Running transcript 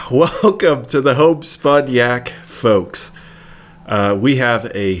Welcome to the Hope Spud Yak, folks. We have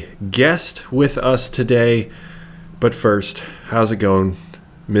a guest with us today, but first, how's it going,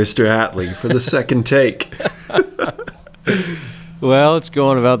 Mr. Atlee, for the second take? Well, it's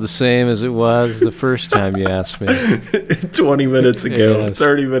going about the same as it was the first time you asked me. 20 minutes ago, Yes.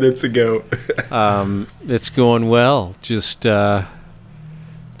 30 minutes ago. It's going well. Just trying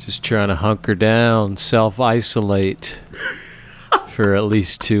to hunker down, self-isolate for at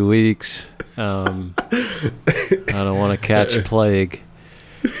least 2 weeks. I don't want to catch plague.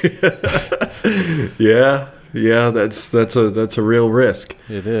 Yeah, that's a real risk.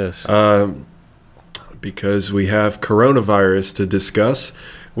 It is. Because we have coronavirus to discuss.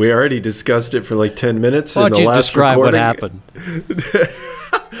 We already discussed it for like 10 minutes Why in don't the you last describe recording. what happened?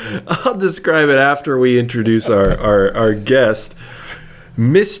 I'll describe it after we introduce our guest,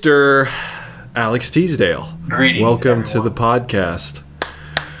 Mr. Alex Teasdale. Greetings, Welcome to everyone. the podcast.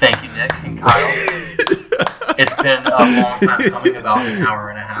 Thank you, Nick and Kyle. It's been a long time coming, about an hour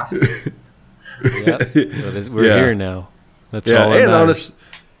and a half. Yep. But we're Yeah. here now. That's Yeah, all that and matters.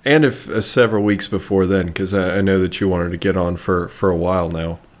 if several weeks before then, because I know that you wanted to get on for a while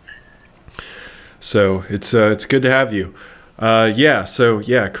now. So it's good to have you.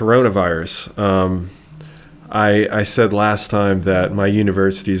 Coronavirus. I said last time that my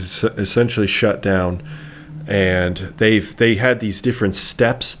university is essentially shut down, and they had these different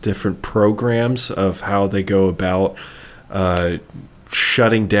steps, different programs of how they go about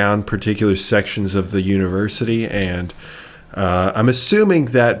shutting down particular sections of the university. And I'm assuming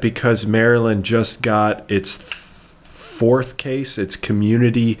that because Maryland just got its fourth case, its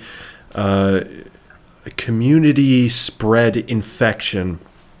community spread infection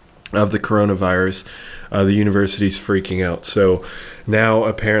of the coronavirus, the university's freaking out. So now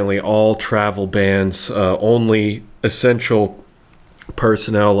apparently all travel bans, only essential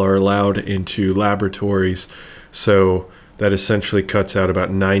personnel are allowed into laboratories. So that essentially cuts out about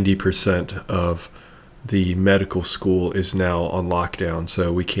 90% of the medical school is now on lockdown.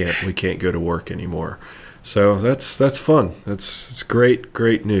 So we can't go to work anymore. So that's fun. It's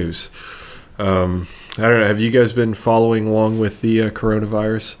great news. I don't know. Have you guys been following along with the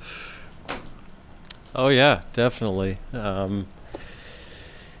coronavirus? Oh, yeah, definitely.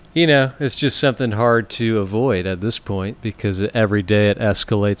 It's just something hard to avoid at this point because every day it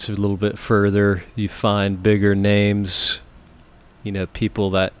escalates a little bit further. You find bigger names, people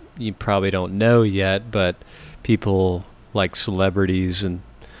that you probably don't know yet, but people like celebrities and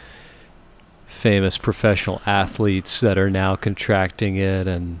famous professional athletes that are now contracting it.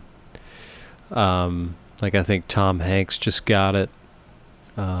 And I think Tom Hanks just got it.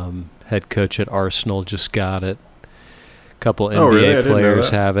 Head coach at Arsenal just got it. A couple NBA really? I didn't know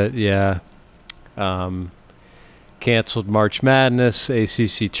players that. have it. Yeah. Canceled March Madness,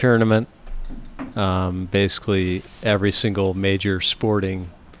 ACC tournament. Basically every single major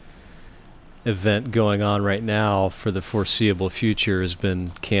sporting event going on right now for the foreseeable future has been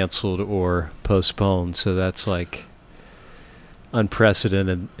canceled or postponed. So that's like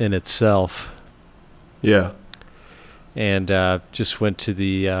unprecedented in itself. Yeah. And just went to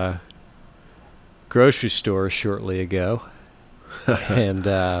the grocery store shortly ago, and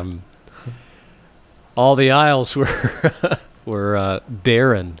all the aisles were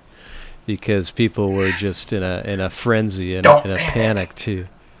barren because people were just in a frenzy and in a panic to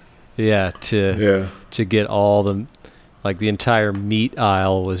get all the the entire meat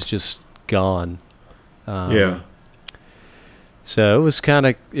aisle was just gone. So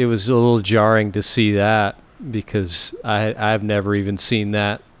it was a little jarring to see that, because I've never even seen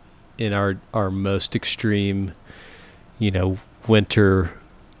that in our most extreme, winter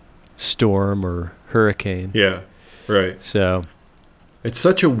storm or hurricane. Yeah, right. So It's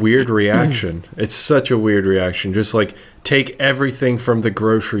such a weird reaction. Just take everything from the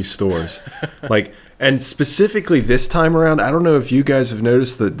grocery stores. And specifically this time around, I don't know if you guys have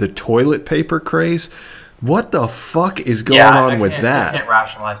noticed the toilet paper craze. What the fuck is going on with that? I can't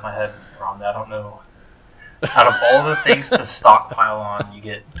rationalize my head around that. I don't know. Out of all the things to stockpile on, you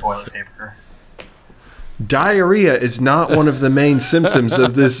get toilet paper. Diarrhea is not one of the main symptoms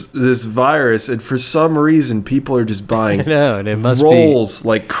of this virus, and for some reason, people are just buying and it must rolls,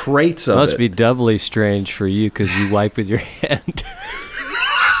 like crates of it. Must be doubly strange for you because you wipe with your hand.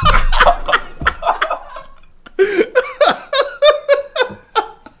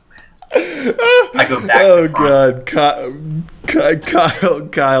 I go back. Oh to front.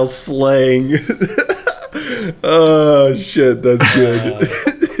 God, Kyle slaying. Oh shit, that's good.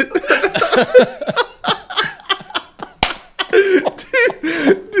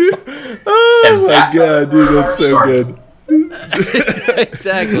 Oh my god, dude, that's so good.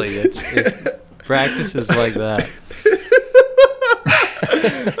 Exactly. It's practices like that.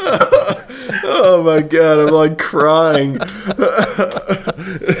 Oh my god, I'm like crying.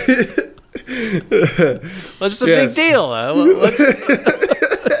 What's the big deal?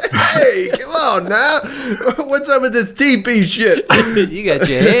 Hey, come on now. What's up with this TP shit? You got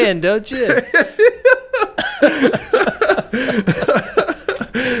your hand, don't you?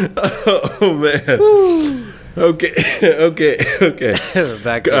 Oh man. Okay.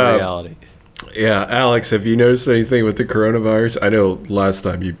 Back to reality. Yeah, Alex, have you noticed anything with the coronavirus? I know last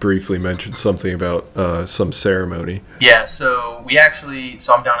time you briefly mentioned something about some ceremony. Yeah, so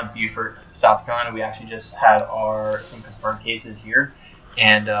I'm down in Beaufort, South Carolina. We actually just had some confirmed cases here.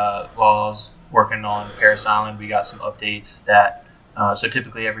 And while I was working on Parris Island, we got some updates that, so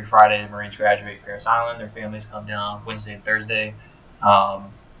typically every Friday, the Marines graduate Parris Island. Their families come down Wednesday and Thursday.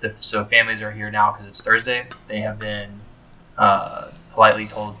 So families are here now because it's Thursday. They have been politely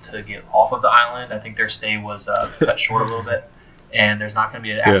told to get off of the island. I think their stay was cut short a little bit. And there's not going to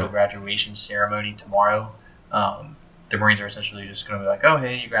be an actual graduation ceremony tomorrow. The Marines are essentially just going to be like, oh,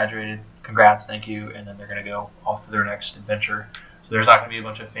 hey, you graduated. Congrats, thank you. And then they're going to go off to their next adventure. So there's not going to be a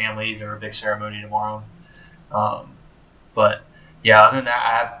bunch of families or a big ceremony tomorrow. But yeah, other than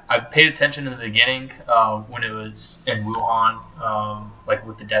that, I paid attention in the beginning when it was in Wuhan, like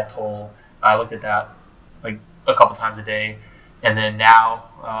with the death toll. I looked at that like a couple times a day. And then now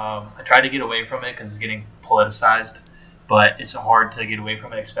I try to get away from it because it's getting politicized. But it's hard to get away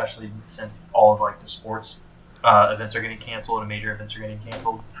from it, especially since all of like the sports events are getting canceled and major events are getting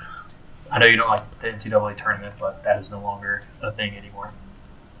canceled. I know you don't like the NCAA tournament, but that is no longer a thing anymore.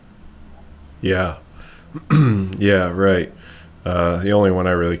 Yeah. Yeah, right. The only one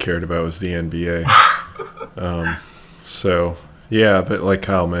I really cared about was the NBA. So, yeah, but like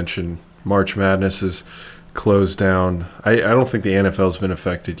Kyle mentioned, March Madness is closed down. I don't think the NFL's been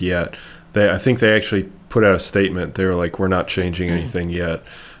affected yet. I think they actually put out a statement. They were like, we're not changing anything yet.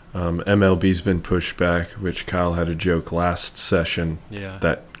 MLB's been pushed back, which Kyle had a joke last session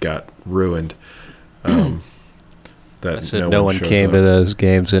that got ruined. That I said no one came to those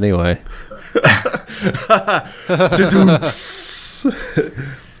games anyway.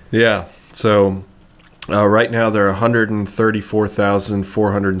 Yeah. So right now there are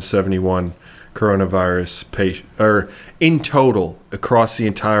 134,471 coronavirus in total across the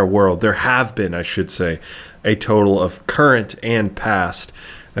entire world. There have been, I should say, a total of current and past,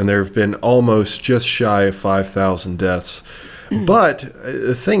 and there have been almost just shy of 5,000 deaths. But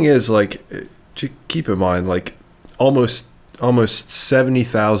the thing is, like, to keep in mind, like, almost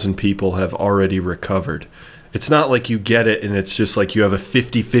 70,000 people have already recovered. It's not like you get it and it's just like you have a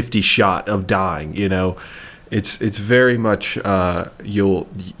 50-50 shot of dying, you know. It's very much you'll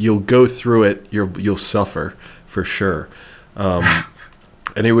go through it, you'll suffer for sure.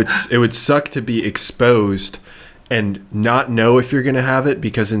 And it would suck to be exposed and not know if you're going to have it,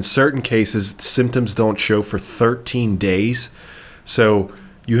 because in certain cases symptoms don't show for 13 days. So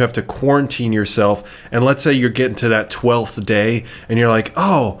you have to quarantine yourself, and let's say you're getting to that 12th day and you're like,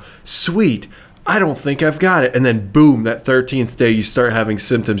 oh, sweet, I don't think I've got it. And then boom, that 13th day you start having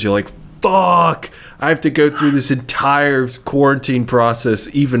symptoms. You're like, fuck, I have to go through this entire quarantine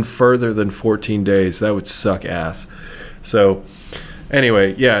process even further than 14 days. That would suck ass. So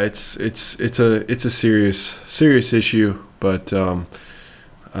anyway, yeah, it's a serious issue, but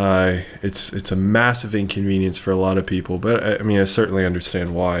it's a massive inconvenience for a lot of people. But I mean, I certainly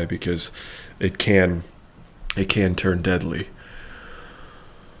understand why, because it can turn deadly.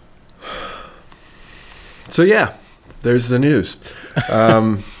 So yeah, there's the news.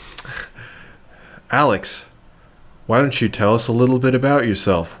 Alex, why don't you tell us a little bit about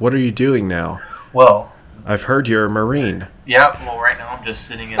yourself? What are you doing now? Well, I've heard you're a Marine. Yeah, well, right now I'm just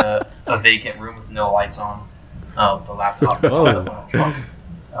sitting in a vacant room with no lights on, with the laptop on a truck.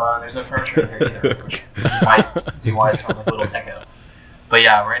 There's no furniture in here either, which might be why it sounds like a little echo. But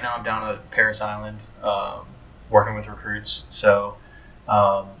yeah, right now I'm down at Parris Island, working with recruits. So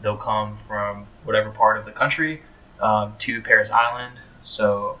they'll come from whatever part of the country to Parris Island,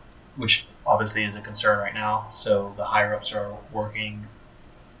 so which obviously is a concern right now. So the higher ups are working,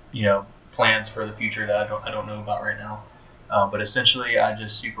 plans for the future that I don't know about right now. But essentially, I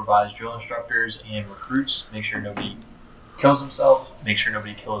just supervise drill instructors and recruits, make sure nobody kills himself, make sure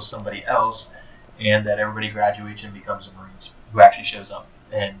nobody kills somebody else, and that everybody graduates and becomes a Marine who actually shows up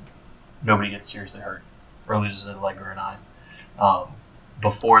and nobody gets seriously hurt or loses a leg or an eye.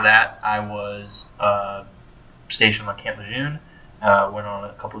 Before that, I was stationed on Camp Lejeune, went on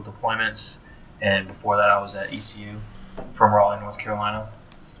a couple of deployments, and before that I was at ECU from Raleigh, North Carolina.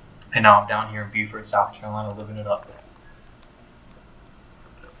 And now I'm down here in Beaufort, South Carolina, living it up.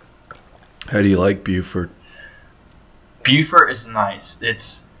 How do you like Beaufort? Beaufort is nice.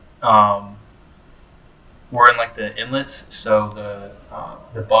 It's we're in like the inlets, so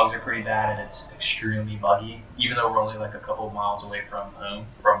the bugs are pretty bad and it's extremely muggy. Even though we're only like a couple of miles away from home,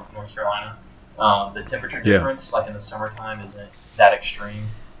 from North Carolina, the temperature difference, like in the summertime, isn't that extreme.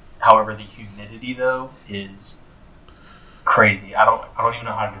 However, the humidity though is crazy. I don't even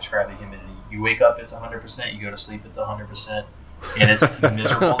know how to describe the humidity. You wake up, it's 100%. You go to sleep, it's 100%, and it's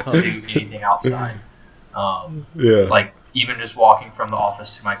miserable to do anything outside. Like even just walking from the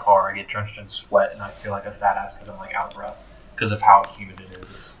office to my car, I get drenched in sweat and I feel like a fat ass because I'm like out of breath because of how humid it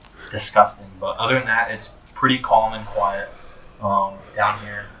is. It's disgusting. But other than that, it's pretty calm and quiet down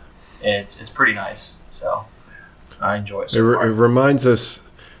here. It's pretty nice. So I enjoy it. It reminds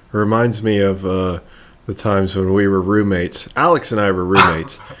me of the times when we were roommates. Alex and I were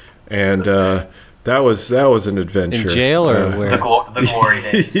roommates, and that was an adventure. In jail or where? The glory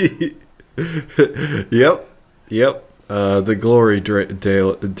days. Yep. The glory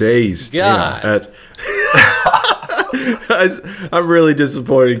days. God. I'm really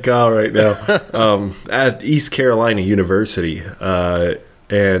disappointed in Kyle right now. At East Carolina University,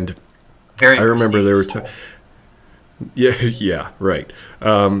 and Very I remember there were school. yeah, right.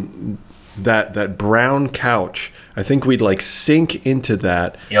 That brown couch. I think we'd like sink into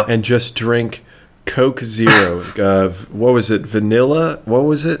that and just drink Coke Zero. What was it? Vanilla? What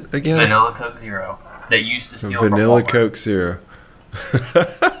was it again? Vanilla Coke Zero that you used to steal Vanilla from Walmart. Coke Zero.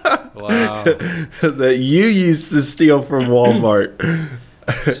 Wow. That you used to steal from Walmart.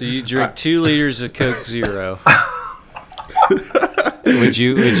 So you drink 2 liters of Coke Zero. Would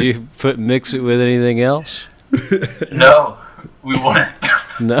you mix it with anything else? No, we wouldn't.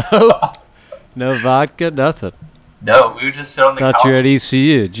 No vodka, nothing. No, we would just sit on the Thought couch. you're at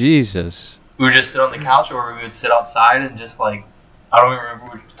ECU. Jesus. We would just sit on the couch, or we would sit outside and just like, I don't even remember.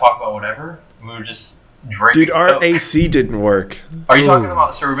 We would talk about whatever. We would just drink. Dude, our Coke. AC didn't work. Are you talking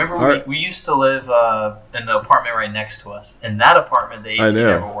about? So remember, Our- we used to live in the apartment right next to us. In that apartment, the I AC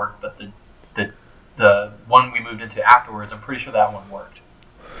know. never worked, but the one we moved into afterwards, I'm pretty sure that one worked.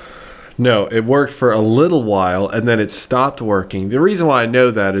 No, it worked for a little while, and then it stopped working. The reason why I know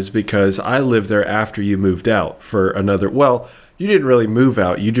that is because I lived there after you moved out for another... Well, you didn't really move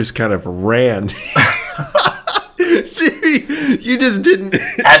out. You just kind of ran. You just didn't...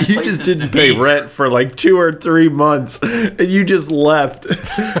 Had You places just didn't to pay be. rent for like 2 or 3 months, and you just left.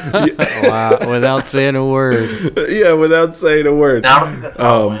 Wow. Without saying a word. Yeah, without saying a word. Now, I don't think that's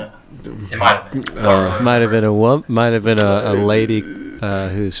how it went. It might have been. Might have been a lady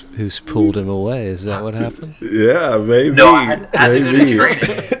who's pulled him away. Is that what happened? Yeah, maybe. No, I had to do the Maybe. training,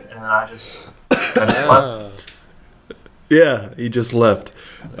 and then I just left. Yeah, he just left.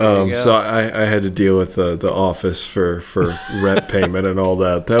 you go. So I had to deal with the office for rent payment and all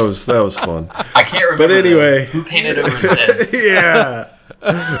that. That was fun. I can't remember. But anyway. who painted over Zins? Yeah.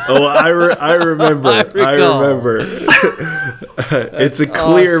 Oh, I remember. I I recall. remember. It's a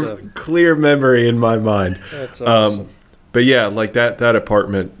awesome. clear memory in my mind. That's awesome. But yeah, like that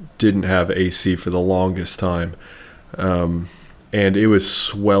apartment didn't have AC for the longest time. And it was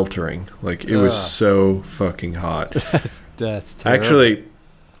sweltering. Like it was so fucking hot. That's terrible. Actually,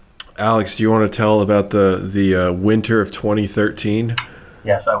 Alex, do you want to tell about the winter of 2013?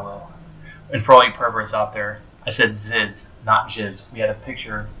 Yes, I will. And for all you perverts out there, I said Ziz, not Jizz. We had a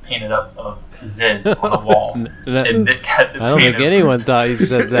picture painted up of Ziz on the wall. That- And Nick had to I don't paint think it. anyone thought you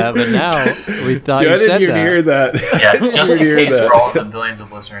said that, but now we thought Dude, you I didn't said even that. hear that. Yeah, I didn't just in even hear case that. for all of the billions of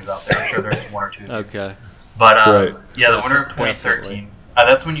listeners out there. I'm sure there's 1 or 2 of you. Okay. But Right. yeah, the winter of 2013.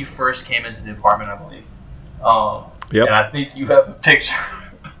 That's when you first came into the apartment, I believe. Yep. And I think you have a picture.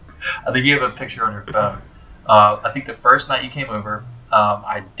 I think you have a picture on your phone. I think the first night you came over,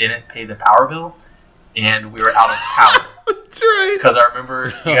 I didn't pay the power bill, and we were out of power. That's right. Because I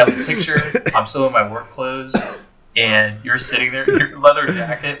remember you have a picture. I'm still in my work clothes, and you're sitting there in your leather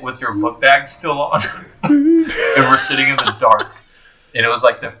jacket with your book bag still on, and we're sitting in the dark. And it was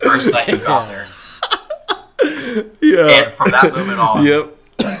like the first night you got there. Yeah. And from that moment on, Yep.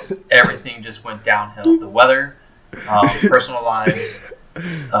 everything just went downhill. The weather, personal lives,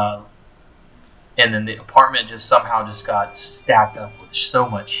 and then the apartment just somehow just got stacked up with so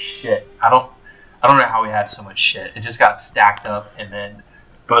much shit. I don't know how we had so much shit. It just got stacked up, and then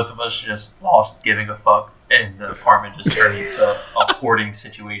both of us just lost giving a fuck, and the apartment just turned into a hoarding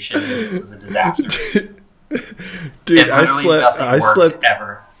situation. It was a disaster. Dude, And I literally nothing worked slept.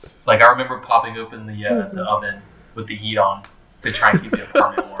 ever. Like I remember popping open the oven with the heat on to try and keep the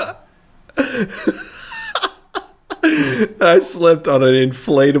apartment warm. I slept on an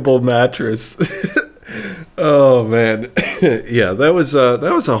inflatable mattress. Oh man, yeah, that was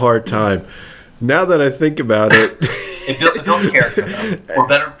a hard time. Now that I think about it, It built character, though. We're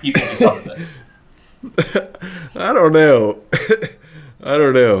better people because of it. I don't know. I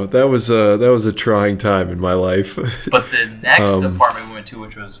don't know. That was a trying time in my life. But the next apartment we went to,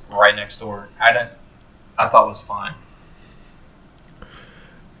 which was right next door, I thought was fine.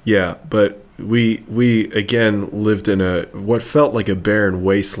 Yeah, but we again lived in what felt like a barren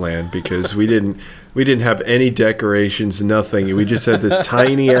wasteland because we didn't have any decorations, nothing. We just had this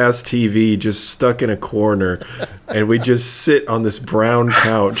tiny ass TV just stuck in a corner, and we just sit on this brown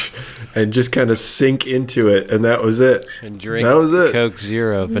couch and just kind of sink into it, and that was it. And drink that was it. Coke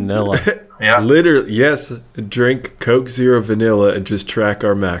Zero vanilla. Yeah. Literally, yes. Drink Coke Zero vanilla and just track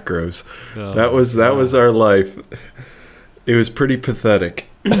our macros. Oh, that was our life. It was pretty pathetic.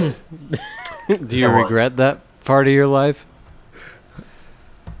 Do you regret that part of your life?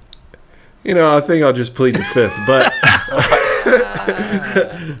 I think I'll just plead the fifth.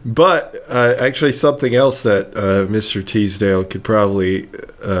 But actually, something else that Mr. Teasdale could probably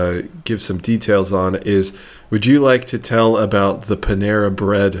give some details on is: would you like to tell about the Panera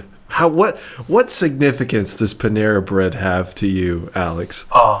Bread? What significance does Panera Bread have to you, Alex?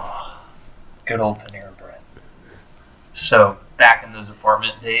 Oh, good old Panera Bread. So back in those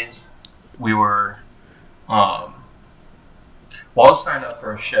apartment days, we were, I was signed up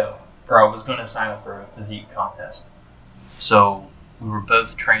for a show, or I was going to sign up for a physique contest. So we were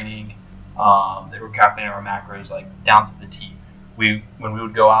both training. They were calculating our macros like down to the T. When we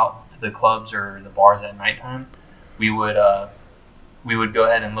would go out to the clubs or the bars at nighttime, we would go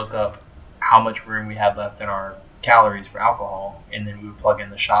ahead and look up how much room we had left in our calories for alcohol, and then we would plug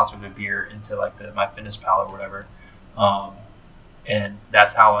in the shots or the beer into like the MyFitnessPal or whatever. And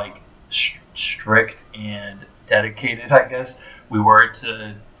that's how like strict and dedicated, I guess, we were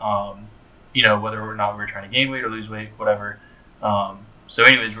to, whether or not we were trying to gain weight or lose weight, whatever. So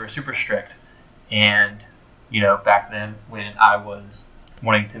anyways, we were super strict. And, back then when I was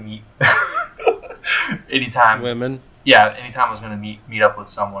wanting to meet anytime I was going to meet up with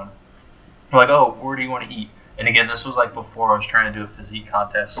someone, I'm like, oh, where do you want to eat? And again, this was like before I was trying to do a physique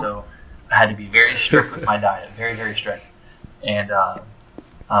contest, so I had to be very strict with my diet, very, very strict. And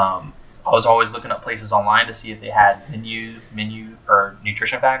I was always looking up places online to see if they had menu or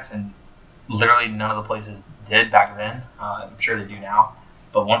nutrition facts, and literally none of the places did back then. I'm sure they do now,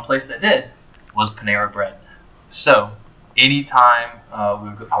 but one place that did was Panera Bread. So anytime I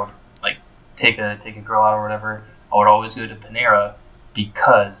would like take a girl out or whatever, I would always go to Panera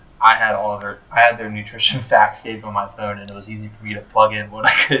because I had their nutrition facts saved on my phone, and it was easy for me to plug in what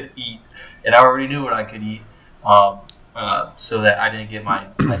I could eat, and I already knew what I could eat. So that I didn't get my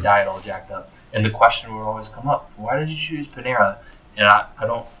diet all jacked up. And the question would always come up: why did you choose Panera? And I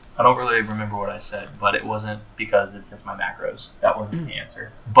don't really remember what I said, but it wasn't because it fits my macros. That wasn't the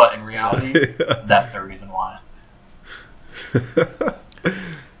answer. But in reality, that's the reason why.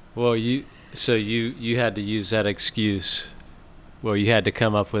 Well, you had to use that excuse. Well, you had to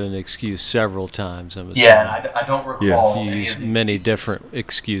come up with an excuse several times. I'm assuming. Yeah, and I don't recall. Yes. You any used of the many excuses. different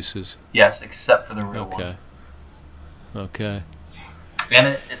excuses. Yes, except for the real one. Okay.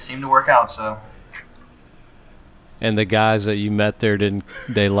 And it seemed to work out. So. And the guys that you met there,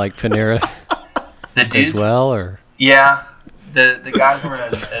 they like Panera The dude, as well, or? Yeah, the guys weren't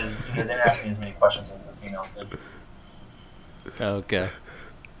as they didn't ask me as many questions as the females did. Okay.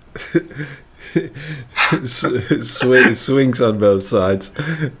 Swings on both sides.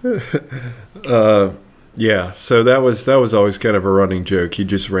 Yeah, so that was always kind of a running joke. He'd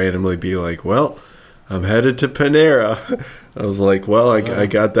just randomly be like, well, I'm headed to Panera. I was like, well, I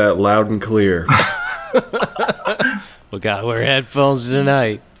got that loud and clear. We gotta wear headphones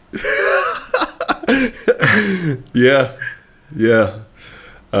tonight. Yeah.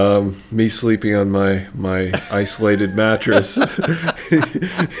 Me sleeping on my isolated mattress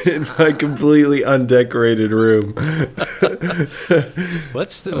in my completely undecorated room.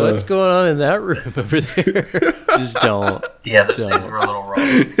 What's going on in that room over there? Just don't. Yeah, those things were a little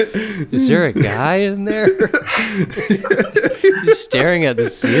rough. Is there a guy in there? Just staring at the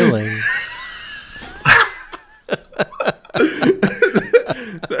ceiling.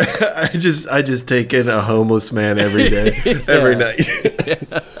 I just take in a homeless man every day, every night.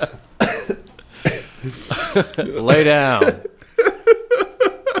 Lay down.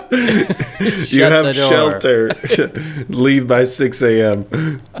 You have shelter. Leave by 6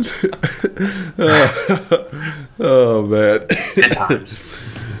 a.m. Oh man. Good times.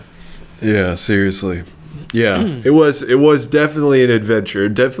 Yeah, seriously. Yeah, it was definitely an adventure.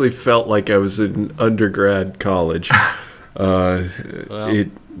 It definitely felt like I was in undergrad college. Well,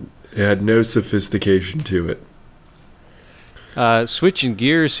 It had no sophistication to it. Switching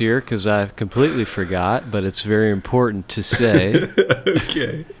gears here because I completely forgot, but it's very important to say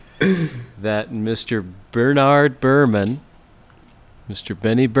Okay. that Mr. Bernard Berman, Mr.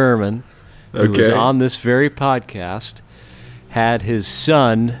 Benny Berman, who was Okay. on this very podcast, had his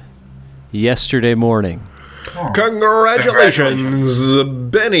son yesterday morning. Congratulations,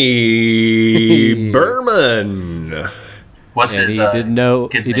 Benny Berman. What's And his, he didn't know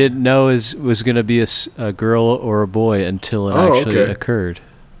kid's he name? didn't know it was going to be a girl or a boy until it Oh, actually okay. occurred.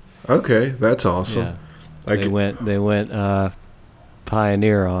 Okay, that's awesome. Yeah. I They could- went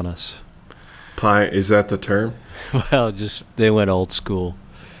pioneer on us. Is that the term? Well, they went old school.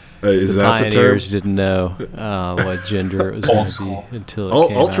 Is The that the term? pioneers didn't know what gender it was Old going to school. be until it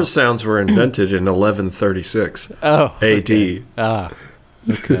came Ultrasounds were invented in 1136 out. Oh, AD. okay.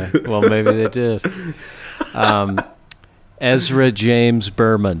 Okay. Well, maybe they did. Ezra James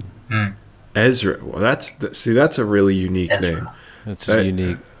Berman. Ezra. Well, that's a really unique Ezra. name. That's That-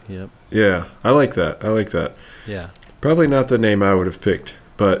 unique. Yep. Yeah, I like that. Yeah. Probably not the name I would have picked,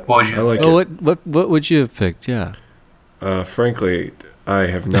 but What would you I like Oh, it. what would you have picked? Yeah. Frankly, I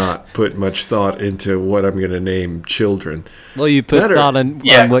have not put much thought into what I'm going to name children. Well, you put Better. thought on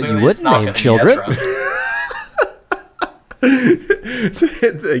Yeah, what clearly you it's wouldn't not name gonna be children. Ezra.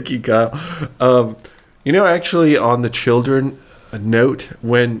 Thank you, Kyle. Actually, on the children note,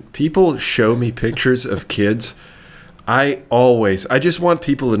 when people show me pictures of kids, I just want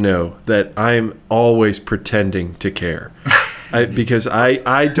people to know that I'm always pretending to care. Because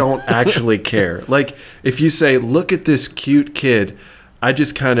I don't actually care. Like, if you say, look at this cute kid, I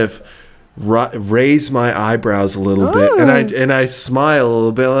just kind of raise my eyebrows a little bit and I smile a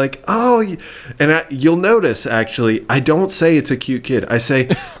little bit like, you'll notice, actually, I don't say it's a cute kid. I say,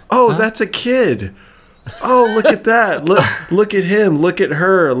 oh, that's a kid. Oh, look at that. Look at him. Look at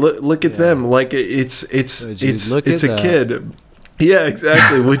her. Look at them. Like it's look a at that? kid. Yeah,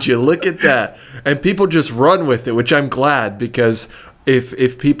 exactly. Would you look at that? And people just run with it, which I'm glad, because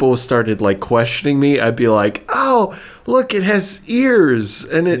if people started like questioning me, I'd be like, "Oh, look, it has ears."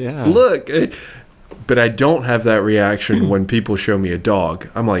 And look. But I don't have that reaction when people show me a dog.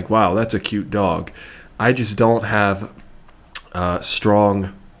 I'm like, "Wow, that's a cute dog." I just don't have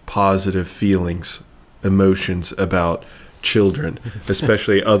strong positive emotions about children,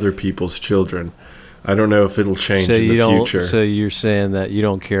 especially other people's children. I don't know if it'll change in the future. So you're saying that you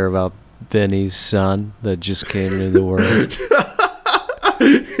don't care about Benny's son that just came into the world?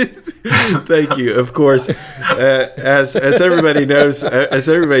 Thank you. Of course, as everybody knows,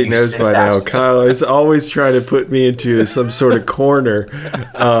 by now, Kyle is always trying to put me into some sort of corner.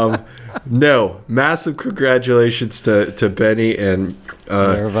 No, massive congratulations to Benny and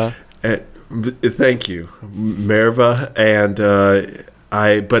Merva. Thank you, Merva, and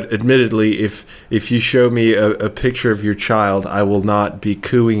but admittedly, if you show me a picture of your child, I will not be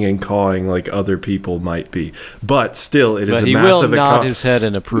cooing and cawing like other people might be. But still, it is But a he will massive nod his head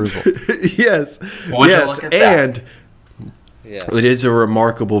in approval. Yes, Would you yes, look at that? and it is a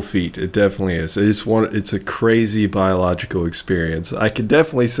remarkable feat. It definitely is. It's a crazy biological experience. I can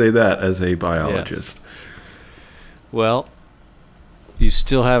definitely say that as a biologist. Well, you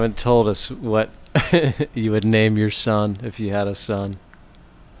still haven't told us what you would name your son if you had a son.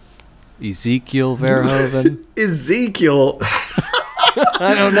 Ezekiel Verhoeven? Ezekiel,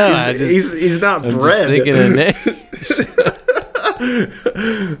 I don't know. he's not I'm bred. just thinking of names.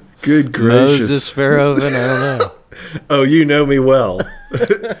 Good gracious. Moses Verhoeven? I don't know. Oh, you know me well.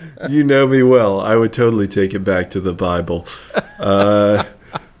 You know me well. I would totally take it back to the Bible.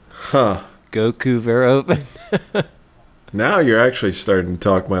 Goku Verhoeven? Now you're actually starting to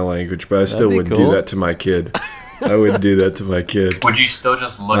talk my language, but I still be wouldn't cool. do that to my kid. I wouldn't do that to my kid. Would you still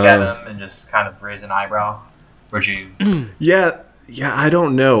just look at him and just kind of raise an eyebrow? Would you? Yeah, I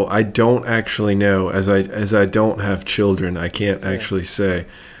don't know. I don't actually know. As I don't have children, I can't actually say.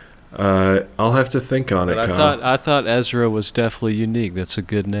 I'll have to think on it, But Kyle. I thought Ezra was definitely unique. That's a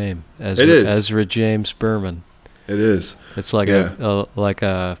good name. Ezra, It is. Ezra James Berman. It is. It's like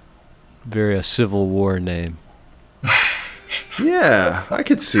a very Civil War name. Yeah, I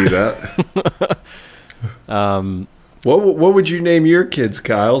could see that. Um, What would you name your kids,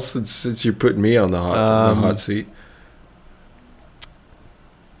 Kyle? Since you're putting me on the hot seat.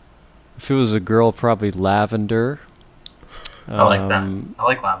 if it was a girl, probably Lavender. I like that. I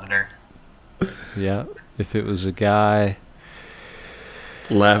like lavender. Yeah. If it was a guy,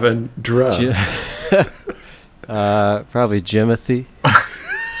 Lavendra. probably Jimothy.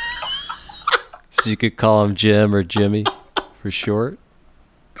 So you could call him Jim or Jimmy for short.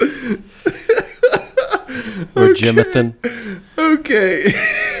 Or Jimathan. Okay.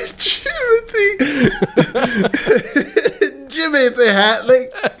 Jimothy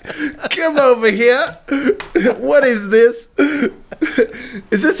Hatley, come over here. What is this?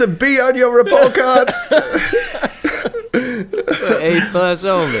 Is this a B on your report card? A+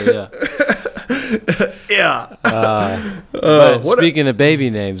 only, yeah. Yeah. But speaking of baby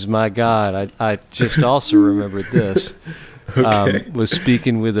names, my God, I just also remembered this. Okay. Was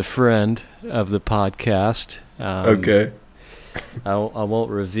speaking with a friend of the podcast. Okay. I won't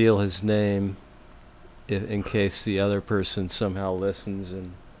reveal his name in case the other person somehow listens,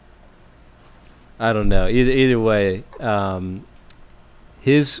 and I don't know. Either way,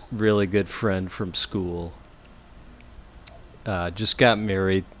 his really good friend from school just got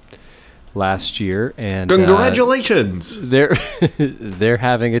married last year, and Congratulations. they're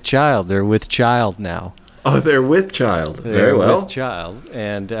having a child. They're with child now. Oh, they're with child. They're Very well. with child,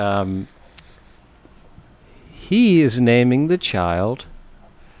 and he is naming the child.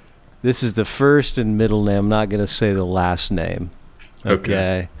 This is the first and middle name. I'm not going to say the last name.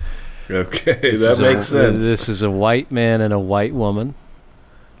 Okay. Okay, that makes sense. This is a white man and a white woman.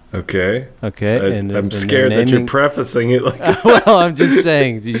 Okay. Okay. I'm scared that you're prefacing it like that. Well, I'm just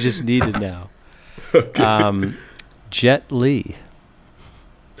saying. You just need it now. Okay. Jet Li.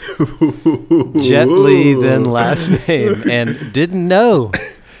 Jet Li, then last name, and did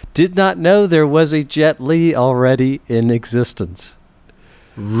not know there was a Jet Li already in existence.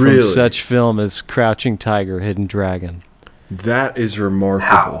 Really? From such film as Crouching Tiger, Hidden Dragon. That is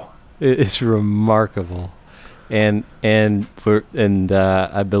remarkable. It is remarkable, and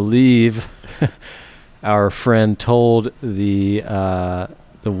I believe our friend told the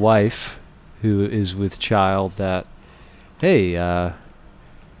wife who is with child that, hey,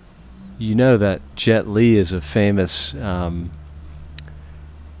 you know that Jet Li is a famous, I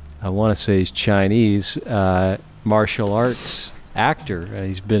want to say he's Chinese, martial arts actor.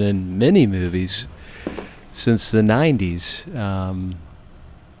 He's been in many movies since the 90s.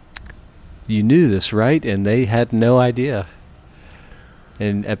 You knew this, right? And they had no idea.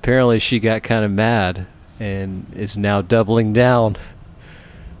 And apparently she got kind of mad and is now doubling down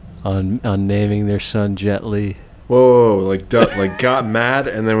on naming their son Jet Li. Whoa, like got mad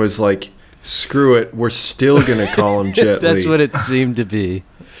and then was like, screw it, we're still going to call him Jet Li. That's what it seemed to be.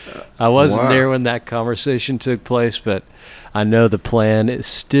 I wasn't there when that conversation took place, but I know the plan is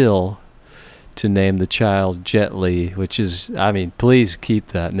still to name the child Jet Li, which is, I mean, please keep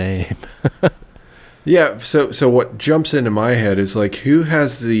that name. Yeah, so what jumps into my head is like, who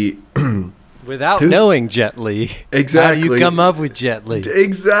has the... Without knowing Jet Li. Exactly. How do you come up with Jet Li?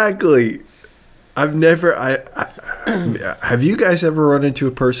 Exactly. I've never... have you guys ever run into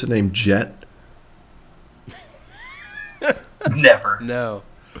a person named Jet? Never. No.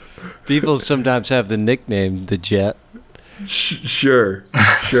 People sometimes have the nickname the Jet. Sure.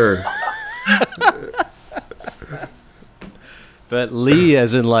 But Lee,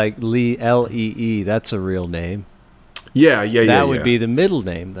 as in like Lee, Lee, that's a real name. Yeah. That would be the middle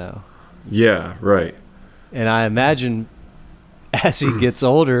name, though. Yeah, right. And I imagine as he gets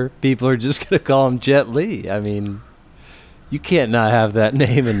older, people are just going to call him Jet Li. I mean, you can't not have that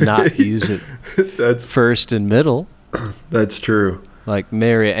name and not use it That's first and middle. That's true. Like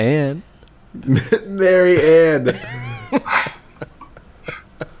Mary Ann. Mary Ann.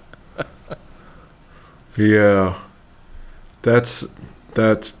 Yeah.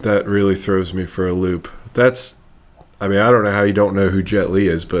 That really throws me for a loop. I mean, I don't know how you don't know who Jet Li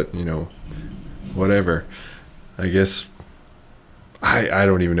is, but, you know, whatever. I guess I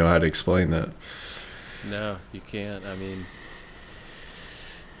don't even know how to explain that. No, you can't. I mean,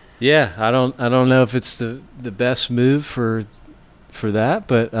 yeah, I don't know if it's the best move for that,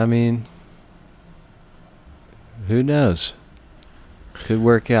 but I mean, who knows? Could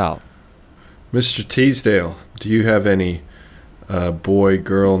work out. Mr. Teasdale, do you have any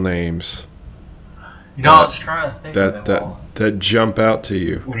boy-girl names You know, I was trying to think of them all. that jump out to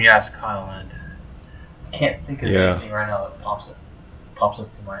you? When you ask Kyle, and I can't think of anything right now that pops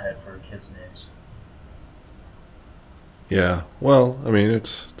up to my head for kids' names. Yeah. Well, I mean,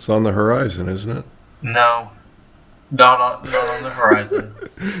 it's on the horizon, isn't it? No, not on the horizon.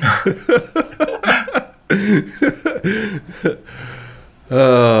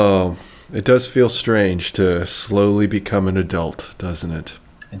 Oh, it does feel strange to slowly become an adult, doesn't it?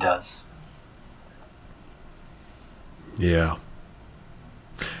 It does. Yeah.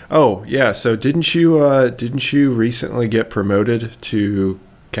 Oh, yeah. So didn't you recently get promoted to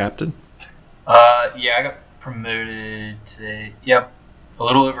captain? Yeah, I got promoted today. Yep, a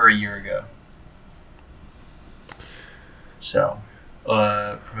little over a year ago. So,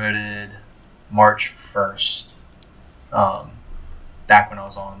 promoted March 1st. Back when I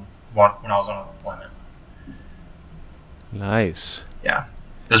was on when I was on deployment. Nice. Yeah,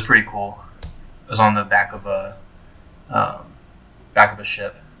 it was pretty cool. It was on the back of a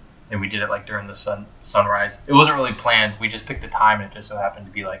ship, and we did it like during the sunrise. It wasn't really planned. We just picked a time, and it just so happened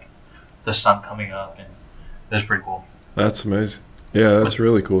to be like the sun coming up, and it was pretty cool. That's amazing. Yeah, that's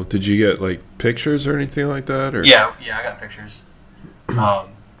really cool. Did you get like pictures or anything like that? Or Yeah, I got pictures. I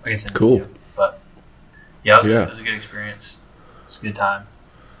can send Cool. it to you, but yeah, it Yeah. was a good experience. It was a good time,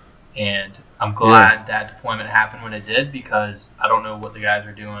 and I'm glad that deployment happened when it did, because I don't know what the guys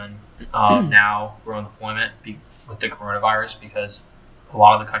are doing now. We're on deployment with the coronavirus, because a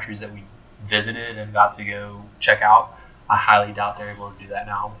lot of the countries that we visited and got to go check out, I highly doubt they're able to do that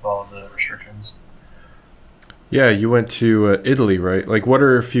now with all of the restrictions. Yeah, you went to Italy, right? Like, what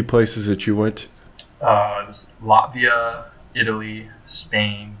are a few places that you went to? It was Latvia, Italy,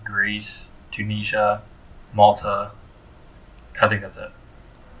 Spain, Greece, Tunisia, Malta. I think that's it.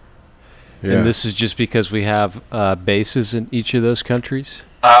 Yeah. And this is just because we have bases in each of those countries?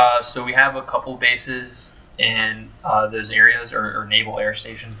 So we have a couple bases in those areas, or naval air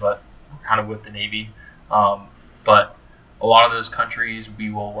stations, but we're kind of with the Navy. But a lot of those countries, we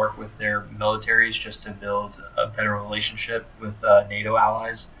will work with their militaries just to build a better relationship with NATO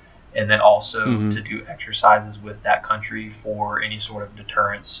allies, and then also to do exercises with that country for any sort of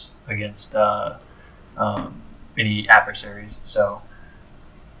deterrence against any adversaries. So,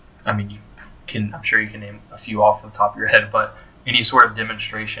 I mean, I'm sure you can name a few off the top of your head, but any sort of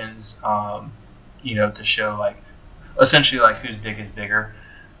demonstrations, to show like essentially like whose dick is bigger,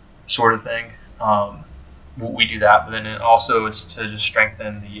 sort of thing. We do that, but then it's to just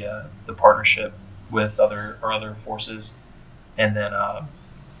strengthen the partnership with other forces, and then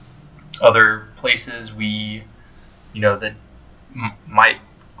other places that might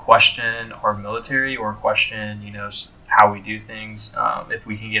question our military or question how we do things. If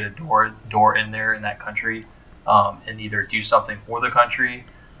we can get a door in there in that country, and either do something for the country,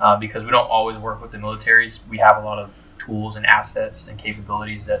 because we don't always work with the militaries. We have a lot of tools and assets and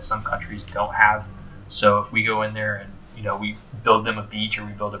capabilities that some countries don't have. So if we go in there and we build them a beach or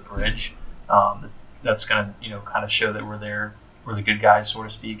we build a bridge, that's gonna kind of show that we're the good guys, so to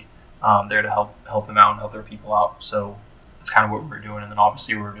speak, there to help them out and help their people out. So that's kind of what we're doing, and then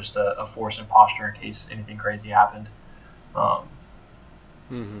obviously we're just a force and posture in case anything crazy happened.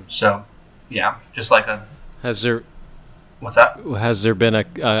 So yeah, just like what's that? Has there been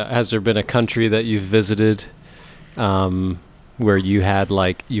a country that you've visited where you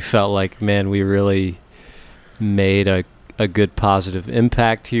felt like, man, we really made a good positive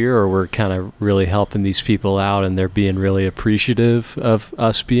impact here, or we're kind of really helping these people out and they're being really appreciative of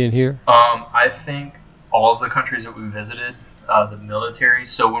us being here? I think all of the countries that we visited, the militaries.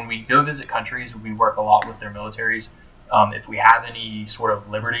 So when we go visit countries, we work a lot with their militaries. If we have any sort of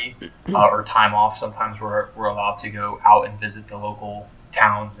liberty or time off, sometimes we're allowed to go out and visit the local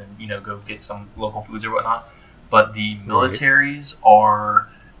towns and go get some local foods or whatnot. But the militaries are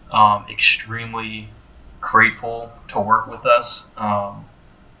extremely grateful to work with us.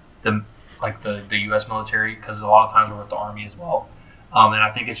 The U.S. military, because a lot of times we're with the Army as well. And I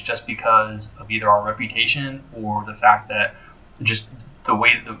think it's just because of either our reputation or the fact that just the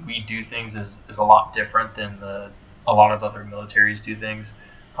way that we do things is a lot different than a lot of other militaries do things.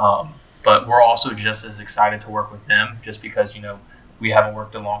 But we're also just as excited to work with them, just because we haven't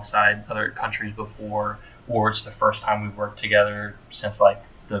worked alongside other countries before, or it's the first time we've worked together since like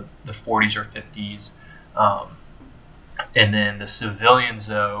the 40s or 50s. And then the civilians,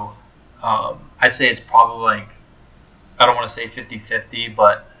 though, I'd say it's probably like, I don't want to say 50-50,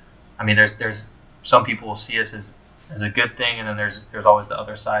 but I mean, there's some people will see us as a good thing, and then there's always the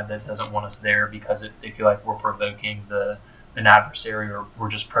other side that doesn't want us there because they feel like we're provoking an adversary, or we're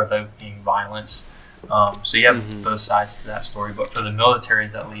just provoking violence. So you have both sides to that story, but for the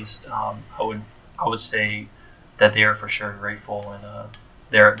militaries at least, I would say that they are for sure grateful, and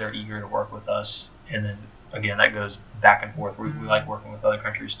they're eager to work with us. And then again, that goes back and forth. We like working with other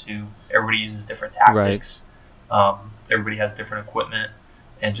countries too. Everybody uses different tactics. Right. Everybody has different equipment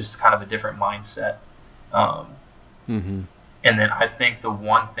and just kind of a different mindset. And then I think the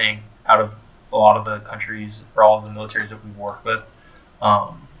one thing out of a lot of the countries or all of the militaries that we work with,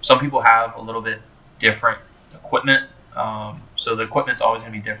 some people have a little bit different equipment. So the equipment's always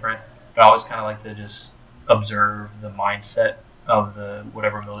going to be different, but I always kind of like to just observe the mindset of the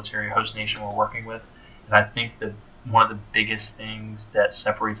whatever military host nation we're working with. And I think that one of the biggest things that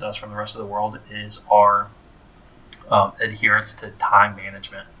separates us from the rest of the world is our adherence to time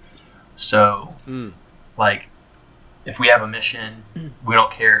management. So, like, if we have a mission, we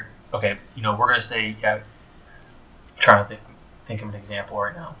don't care. Okay, we're going to say, trying to think of an example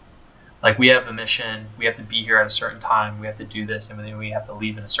right now. like we have a mission, we have to be here at a certain time, we have to do this, and then we have to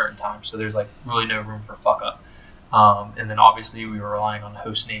leave in a certain time. So there's like really no room for fuck up. And then obviously we were relying on the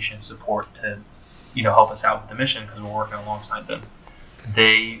host nation support to, help us out with the mission because we're working alongside them.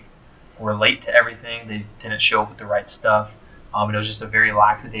 They were late to everything. They didn't show up with the right stuff. And it was just a very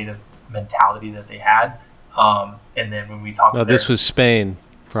lackadative mentality that they had. And then when we talked, this was Spain,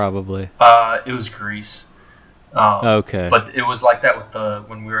 probably. It was Greece. Okay. But it was like that with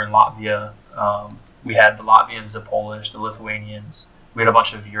when we were in Latvia. We had the Latvians, the Polish, the Lithuanians. We had a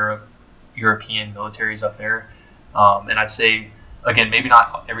bunch of European militaries up there. And I'd say, again, maybe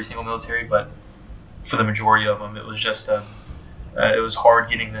not every single military, but for the majority of them, it was just it was hard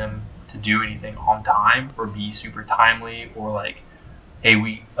getting them to do anything on time or be super timely or like, hey,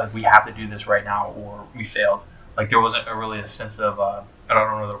 we have to do this right now or we failed. Like there wasn't really a sense of I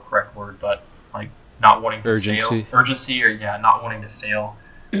don't know the correct word, but like not wanting to fail, urgency, or not wanting to fail.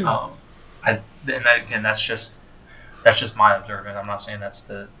 That's just my observation. I'm not saying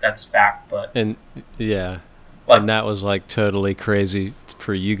that's fact, but and that was like totally crazy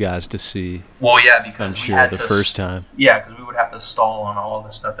for you guys to see. Well, yeah, because I'm sure the first time. Yeah, because we would have to stall on all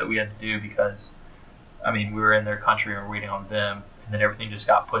the stuff that we had to do because, I mean, we were in their country and we're waiting on them, and then everything just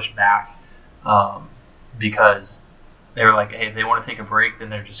got pushed back because they were like, hey, if they want to take a break, then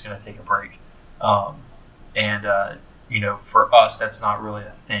they're just going to take a break. For us, that's not really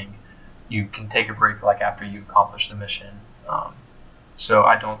a thing. You can take a break like after you accomplish the mission. So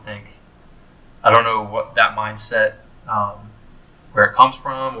I don't know what that mindset, where it comes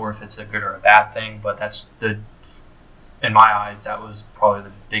from, or if it's a good or a bad thing. But in my eyes, that was probably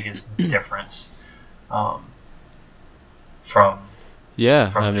the biggest difference from.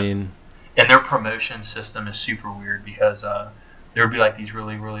 And their promotion system is super weird because there would be like these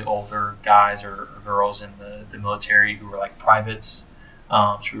really, really older guys or girls in the military who were like privates.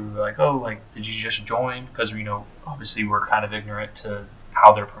 So we were like, oh, like, did you just join? Because, obviously we're kind of ignorant to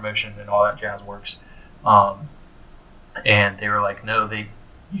how their promotion and all that jazz works. And they were like, no, they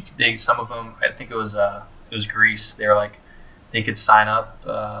some of them, I think it was Greece. They were like, they could sign up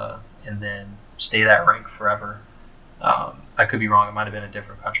and then stay that rank forever. I could be wrong. It might have been a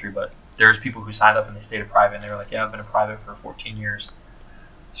different country, but there's people who signed up and they stayed a private, and they were like, yeah, I've been a private for 14 years.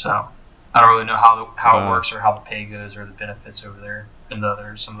 So I don't really know how it works or how the pay goes or the benefits over there in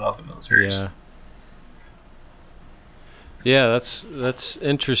some of the other militaries. Yeah, that's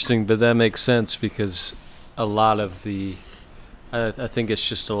interesting, but that makes sense because a lot of I think it's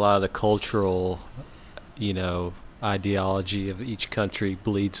just a lot of the cultural, ideology of each country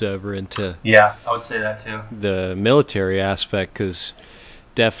bleeds over into. Yeah, I would say that too. The military aspect, because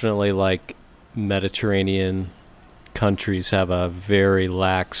definitely like Mediterranean countries have a very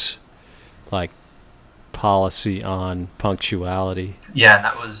lax policy on punctuality. Yeah, and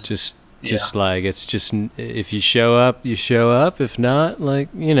that was just like it's just if you show up, you show up. If not,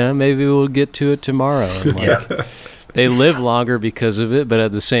 maybe we'll get to it tomorrow. And they live longer because of it, but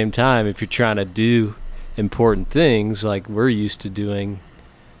at the same time, if you're trying to do important things like we're used to doing,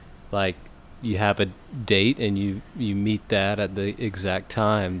 like you have a date and you meet that at the exact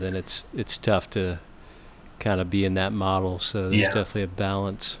time, then it's tough to kind of be in that model. So there's definitely a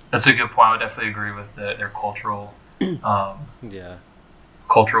balance. That's a good point. I would definitely agree with their cultural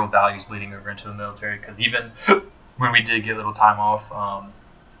cultural values bleeding over into the military, because even when we did get a little time off, I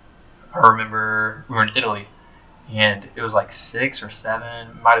remember we were in Italy and it was like 6 or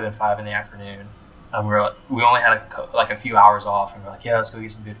 7, might have been 5 in the afternoon. We only had a few hours off, and we're like, yeah, let's go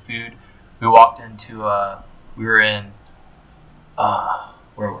get some good food. We walked into we were in where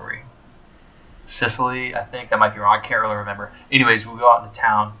were we? Sicily, I think. That might be wrong. I can't really remember. Anyways, we go out into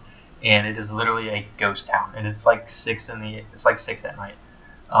town, and it is literally a ghost town, and it's like 6 at night.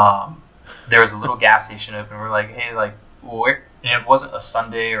 There was a little gas station open. We're like, hey, like, where? And it wasn't a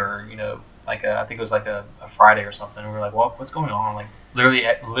Sunday or I think it was like a Friday or something. And we were like, well, what's going on? Like,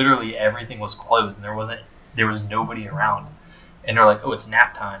 literally everything was closed, and there was nobody around. And they're like, oh, it's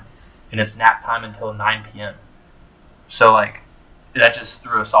nap time, and it's nap time until 9 p.m. So like, that just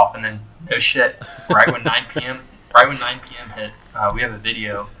threw us off. And then no shit, right when 9 p.m. hit, we have a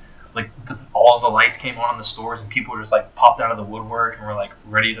video. Like all of the lights came on in the stores, and people just like popped out of the woodwork and were like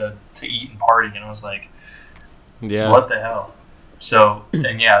ready to eat and party. And I was like, what the hell? So and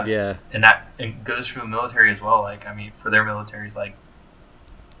and that it goes for the military as well. Like, I mean, for their militaries, like,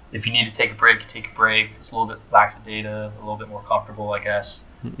 if you need to take a break, you take a break. It's a little bit lackadative, a little bit more comfortable, I guess.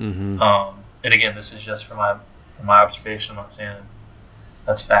 Mm-hmm. And again, this is just from my observation. I'm not saying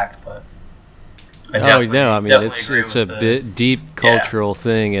that's fact, but it's a bit deep cultural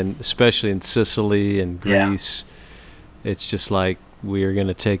thing, and especially in Sicily and Greece, it's just like we are going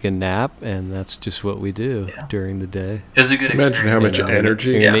to take a nap, and that's just what we do during the day. It was a good Imagine how much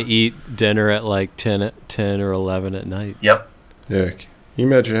energy. You're going to eat dinner at like 10 or 11 at night. Yep. Yeah. Can you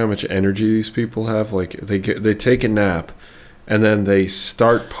imagine how much energy these people have? Like they take a nap, and then they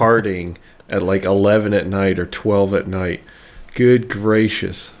start partying at like 11 at night or 12 at night. Good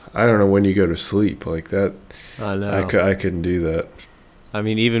gracious. I don't know when you go to sleep like that. I know. I couldn't do that. I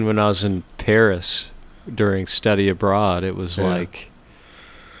mean, even when I was in Paris during study abroad, it was like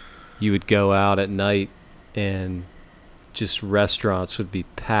you would go out at night and just restaurants would be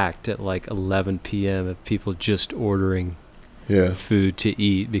packed at like 11 p.m. of people just ordering food to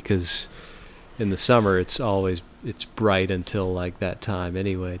eat, because in the summer it's bright until like that time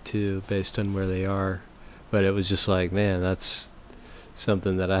anyway too, based on where they are. But it was just like, man, that's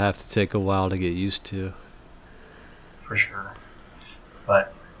something that I have to take a while to get used to. For sure.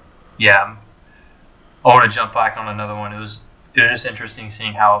 But yeah, I want to jump back on another one. It was just interesting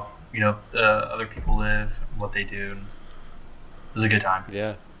seeing how, the other people live, what they do. It was a good time.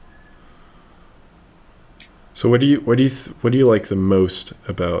 Yeah. So what do you like the most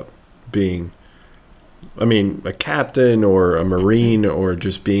about being, a captain or a Marine, or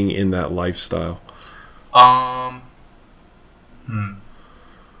just being in that lifestyle? I'd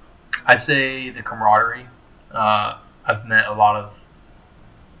say the camaraderie. I've met a lot of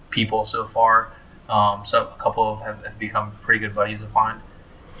people so far. So a couple have become pretty good buddies of mine,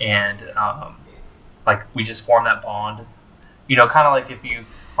 and we just form that bond. Kind of like if you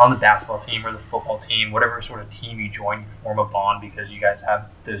are on the basketball team or the football team, whatever sort of team you join, you form a bond because you guys have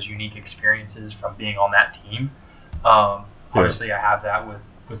those unique experiences from being on that team. Obviously, I have that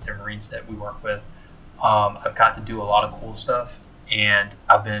with the Marines that we work with. I've got to do a lot of cool stuff, and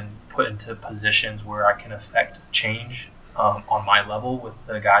I've been put into positions where I can affect change on my level with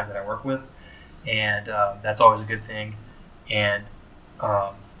the guys that I work with, and that's always a good thing. And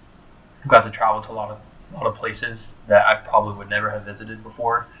I've got to travel to a lot of places that I probably would never have visited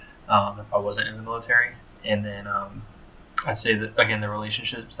before if I wasn't in the military. And then I'd say that, again, the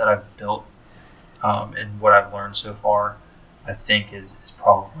relationships that I've built and what I've learned so far, I think is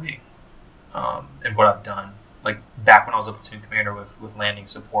probably and what I've done. Like back when I was a platoon commander with landing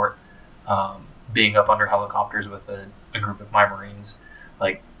support, being up under helicopters with a group of my Marines,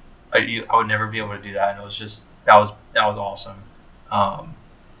 like I would never be able to do that, and it was just that was awesome.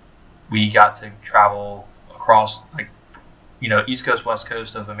 We got to travel across East Coast, West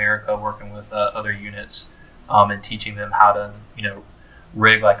Coast of America, working with other units and teaching them how to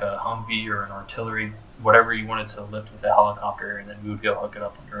rig like a Humvee or an artillery, whatever you wanted to lift with a helicopter, and then we would go hook it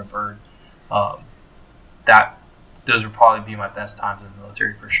up under a bird. Those would probably be my best times in the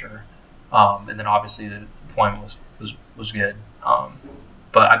military for sure. And then obviously the deployment was good.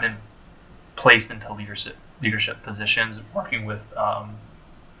 But I've been placed into leadership positions, working with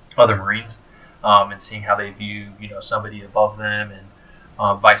other Marines and seeing how they view somebody above them,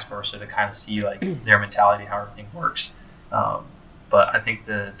 and vice versa, to kind of see like their mentality, how everything works. But I think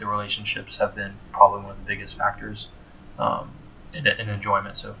the relationships have been probably one of the biggest factors in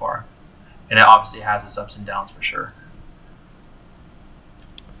enjoyment so far. And it obviously has its ups and downs for sure.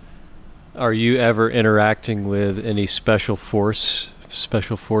 Are you ever interacting with any special forces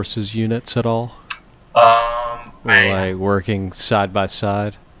units at all? Or working side by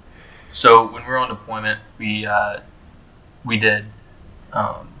side? So when we were on deployment, we did.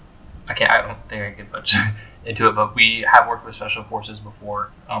 I don't think I can get much into it, but we have worked with special forces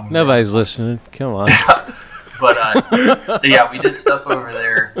before. Nobody's listening. Come on. But yeah, we did stuff over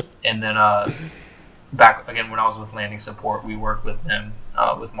there, and then back again when I was with landing support, we worked with them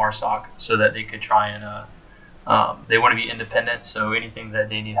with MARSOC so that they could try and they want to be independent. So anything that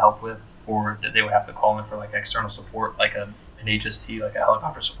they need help with, or that they would have to call in for like external support, like an HST, like a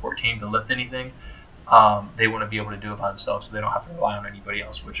helicopter support team to lift anything, they want to be able to do it by themselves, so they don't have to rely on anybody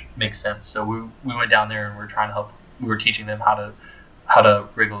else, which makes sense. So we went down there and we were trying to help. We were teaching them how to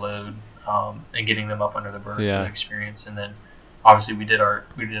rig a load. And getting them up under the bird for the experience, and then obviously we did our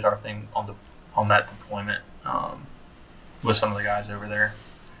thing on that deployment with some of the guys over there,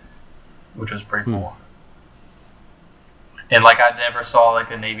 which was pretty cool. And like I never saw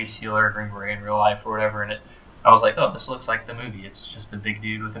like a Navy SEAL or a Green Beret in real life or whatever, and I was like, oh, this looks like the movie. It's just a big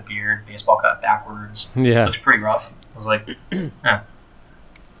dude with a beard, baseball cut backwards. Yeah, it looks pretty rough. I was like, yeah,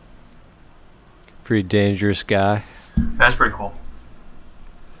 pretty dangerous guy. That's pretty cool.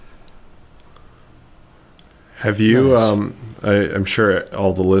 Have you, I'm sure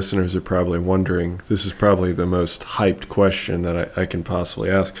all the listeners are probably wondering, this is probably the most hyped question that I can possibly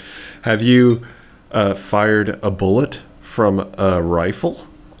ask. Have you fired a bullet from a rifle?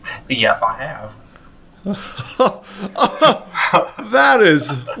 Yep, I have. That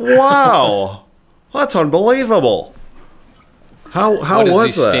is wow. That's unbelievable. How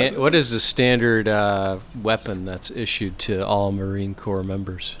was that? What is the standard weapon that's issued to all Marine Corps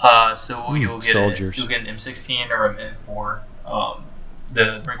members? So you'll get soldiers. You'll get an M16 or an M4.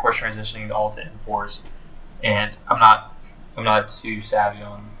 The Marine Corps is transitioning all to M4s, and I'm not too savvy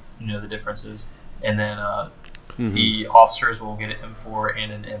on the differences. And then the officers will get an M4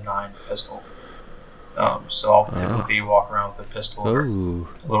 and an M9 pistol. So I'll typically walk around with a pistol or a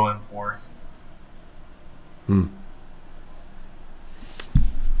little M4.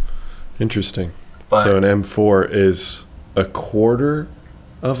 Interesting. But, so an M4 is a quarter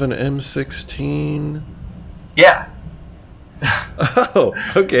of an M16? Yeah. Oh,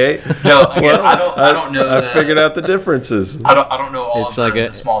 okay. No, again, I don't know. I figured out the differences. I don't know all It's of like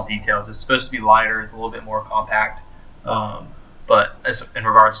the small details. It's supposed to be lighter. It's a little bit more compact. But in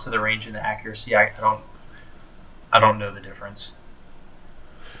regards to the range and the accuracy, I don't know the difference.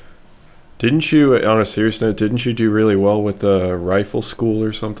 Didn't you, on a serious note, do really well with the rifle school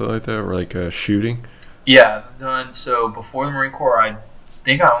or something like that, or like shooting? Yeah, I've done. So before the Marine Corps, I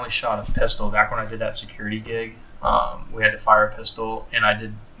think I only shot a pistol. Back when I did that security gig, we had to fire a pistol, and I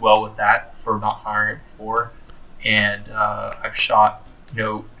did well with that for not firing it before. And I've shot,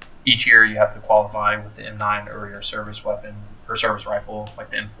 each year you have to qualify with the M9 or your service weapon or service rifle,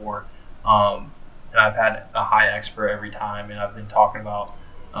 like the M4. And I've had a high expert every time, and I've been talking about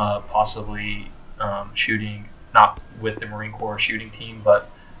possibly shooting, not with the Marine Corps shooting team, but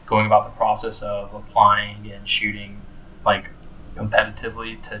going about the process of applying and shooting like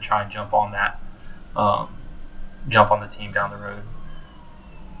competitively to try and jump on the team down the road.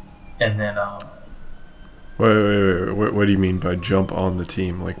 And then Wait. What do you mean by jump on the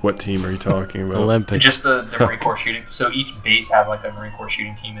team? Like, what team are you talking about? Olympic. just the Marine Corps shooting. So each base has like a Marine Corps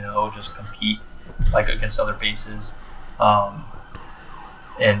shooting team, and they'll just compete like against other bases.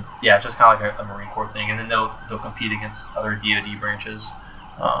 And yeah, it's just kind of like a Marine Corps thing. And then they'll compete against other DoD branches.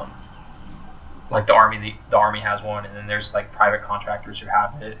 Like the Army has one, and then there's like private contractors who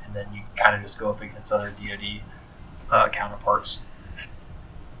have it, and then you kind of just go up against other DoD counterparts.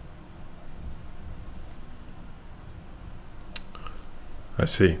 I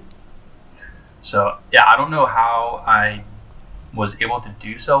see. So yeah, I don't know how I was able to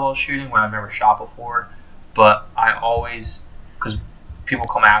do so well shooting when I've never shot before, but I always, because people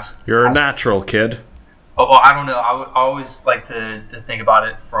come ask. You're a natural, kid. Oh, well, I don't know. I always like to think about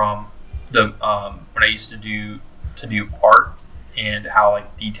it from the when I used to do art and how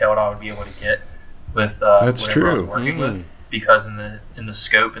like detailed I would be able to get with That's whatever I was true. working with, because in the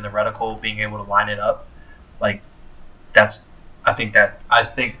scope and the reticle, being able to line it up, like that's I think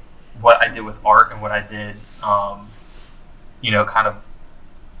what I did with art and what I did, kind of,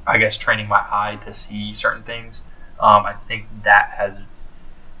 I guess, training my eye to see certain things. I think that has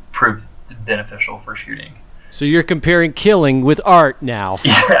proved beneficial for shooting. So you're comparing killing with art now.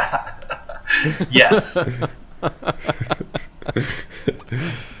 Yeah. Yes.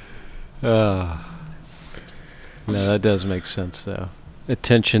 No, that does make sense, though.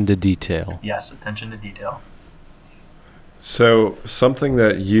 Attention to detail. Yes, attention to detail. So something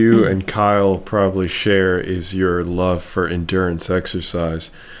that you and Kyle probably share is your love for endurance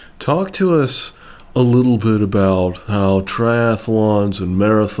exercise. Talk to us a little bit about how triathlons and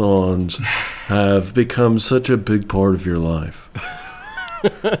marathons have become such a big part of your life.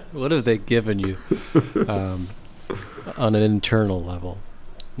 What have they given you on an internal level,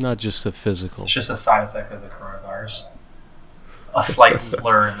 not just a physical? It's just a side effect of the coronavirus. A slight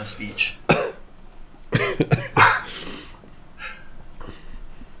slur in the speech.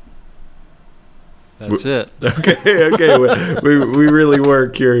 That's it. Okay. We really were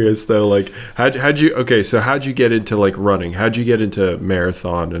curious though. Like, how'd you get into like running? How'd you get into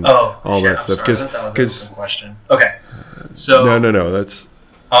marathon and all that stuff? Because question. Okay, so no. That's.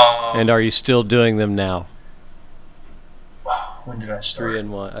 And are you still doing them now? When did I start? 3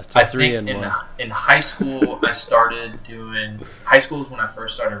 and 1. I three think and 1. in high school I started doing. High school is when I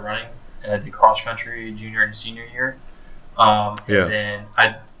first started running, and I did cross country junior and senior year. And then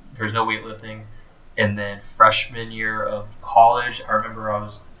there's no weightlifting. And then freshman year of college, I remember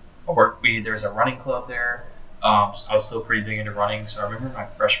there was a running club there. So I was still pretty big into running. So I remember my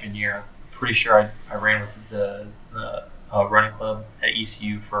freshman year, I'm pretty sure I ran with the running club at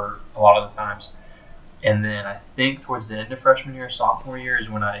ECU for a lot of the times. And then I think towards the end of freshman year, sophomore year is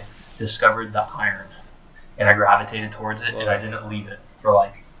when I discovered the iron. And I gravitated towards it, and I didn't leave it for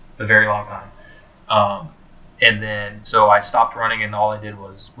like a very long time. And then, so I stopped running, and all I did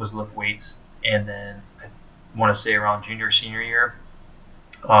was lift weights. And then I want to say around junior, senior year,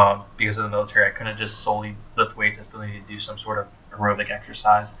 because of the military. I couldn't just solely lift weights. I still needed to do some sort of aerobic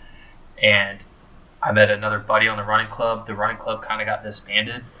exercise. And I met another buddy on the running club. The running club kind of got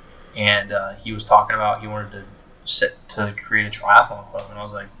disbanded, and he was talking about he wanted to create a triathlon club, and I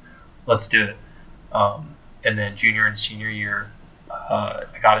was like, let's do it. And then junior and senior year, I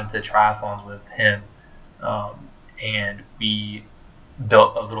got into triathlons with him, and we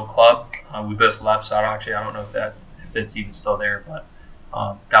built a little club. We both left, so I don't know if it's even still there, but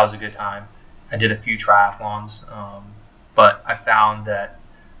that was a good time. I did a few triathlons, but I found that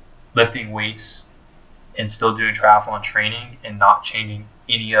lifting weights and still doing triathlon training and not changing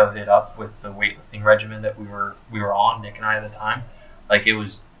any of it up with the weightlifting regimen that we were on, Nick and I at the time, like it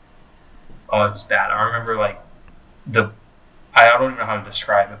was bad. I remember like I don't even know how to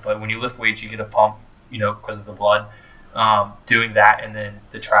describe it, but when you lift weights, you get a pump, because of the blood. Doing that and then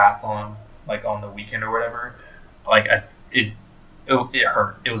the triathlon like on the weekend or whatever, like it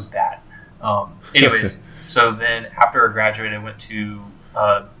hurt. It was bad. Anyways, so then after I graduated, I went to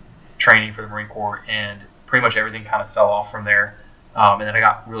training for the Marine Corps, and pretty much everything kind of fell off from there. And then I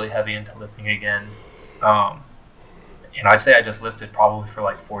got really heavy into lifting again. And I'd say I just lifted probably for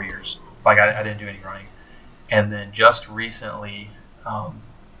like 4 years. Like I didn't do any running. And then just recently,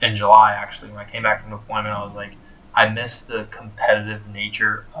 in July actually, when I came back from deployment, I was like, I miss the competitive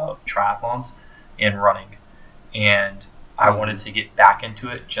nature of triathlons and running. And I wanted to get back into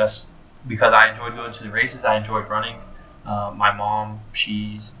it just because I enjoyed going to the races. I enjoyed running. My mom,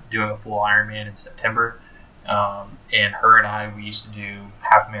 she's doing a full Ironman in September. And her and I, we used to do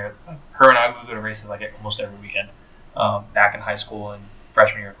half marathon. Her and I would go to races like almost every weekend back in high school and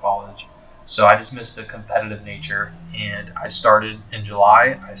freshman year of college. So I just missed the competitive nature, and I started in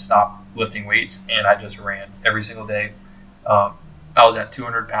July. I stopped lifting weights, and I just ran every single day. I was at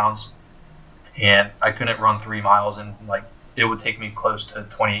 200 pounds, and I couldn't run 3 miles, and like it would take me close to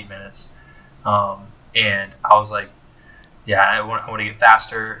 28 minutes. And I was like, yeah, I want to get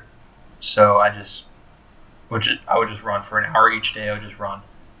faster. So I would just run for an hour each day. I would just run,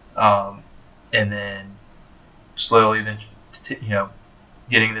 and then slowly,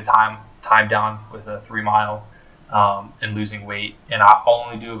 getting the time down with a 3 mile, and losing weight. And I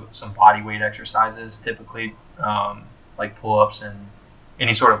only do some body weight exercises typically, like pull-ups and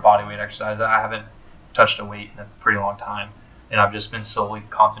any sort of body weight exercise. I haven't touched a weight in a pretty long time, and I've just been solely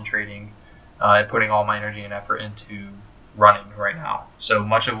concentrating and putting all my energy and effort into running right now. So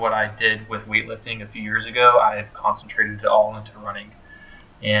much of what I did with weightlifting a few years ago, I have concentrated it all into running.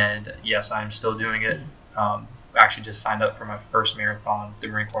 And yes, I'm still doing it. Actually just signed up for my first marathon, the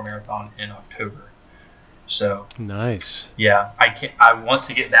Marine Corps Marathon, in October. So nice. Yeah, I want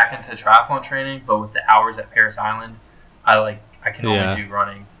to get back into triathlon training, but with the hours at Parris Island, I can only do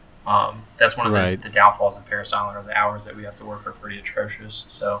running. That's one of the downfalls of Parris Island, are the hours that we have to work are pretty atrocious.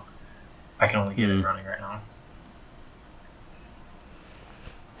 So I can only get in running right now.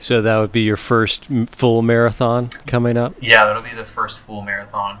 So that would be your first full marathon coming up? Yeah, that'll be the first full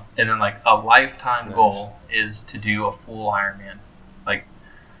marathon. And then like a lifetime goal is to do a full Ironman.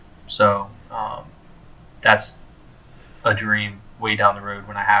 That's a dream way down the road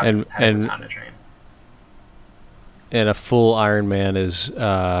when I have the time to train. And a full Ironman is,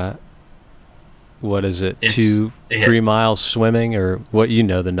 what is it, 3 miles swimming, or what,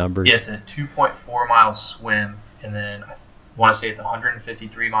 the numbers? Yeah, it's a 2.4 mile swim, and then I want to say it's a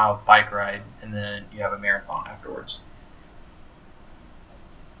 153 mile bike ride, and then you have a marathon afterwards.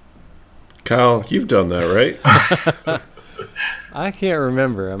 Kyle, you've done that, right? I can't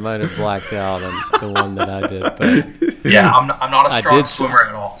remember. I might have blacked out on the one that I did. But yeah, I'm not a strong swimmer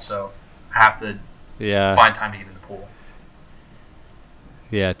at all, so I have to find time to get in the pool.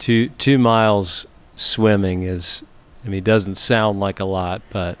 Yeah, 2 miles swimming is, it doesn't sound like a lot,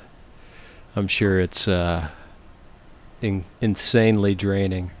 but I'm sure it's insanely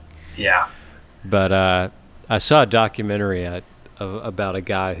draining. Yeah. But I saw a documentary about a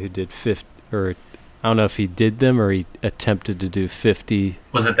guy who did 50, or I don't know if he did them or he attempted to do 50.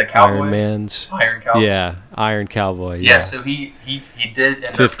 Was it the Cowboy? Ironmans. Iron Cowboy? Yeah, Iron Cowboy. Yeah, so he did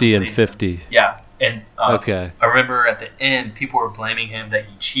end 50 and 50. Them. Yeah, and okay. I remember at the end people were blaming him that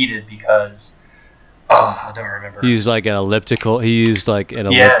he cheated because I don't remember. He used like an elliptical.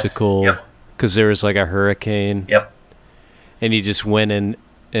 Yep. Because there was like a hurricane. Yep. And he just went in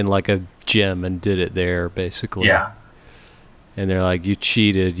like a gym and did it there, basically. Yeah. And they're like, "You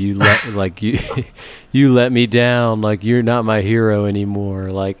cheated. You let you let me down. Like, you're not my hero anymore."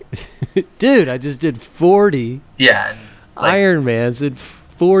 Like, dude, I just did 40. Yeah. Ironmans in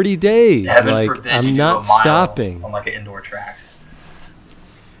 40 days. Heaven like, forbid I'm you not do a mile stopping on like an indoor track.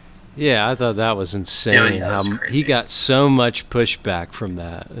 Yeah, I thought that was insane. Yeah, that was how crazy. he got so much pushback from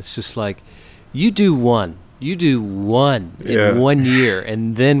that. It's just like, you do one Yeah. in 1 year,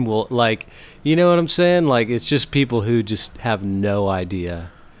 and then we'll like, you know what I'm saying? Like, it's just people who just have no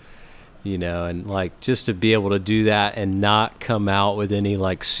idea, and like just to be able to do that and not come out with any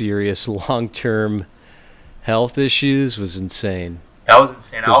like serious long-term health issues was insane. That was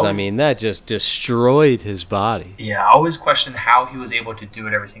insane. Because I mean, that just destroyed his body. Yeah, I always questioned how he was able to do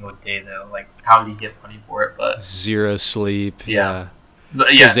it every single day, though. Like, how did he get money for it? But Zero sleep. Yeah.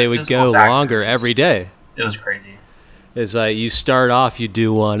 Because they would go longer every day. It was crazy. It's like you start off, you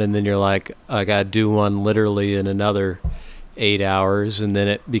do one, and then you're like, I got to do one literally in another 8 hours, and then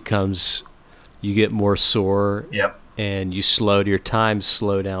it becomes, you get more sore, Yep. and your time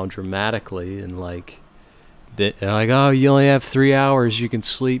slow down dramatically, and like, they're like, oh, you only have 3 hours, you can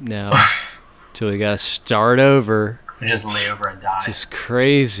sleep now, till you got to start over. And just lay over and die. Just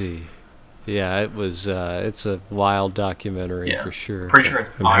crazy. Yeah, it was. It's a wild documentary Yeah. for sure. Pretty sure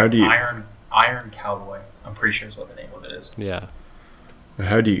it's And how do you- Iron Cowboy. I'm pretty sure is what the name of it is. Yeah.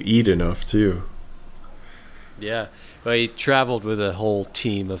 How do you eat enough too? Yeah. Well, he traveled with a whole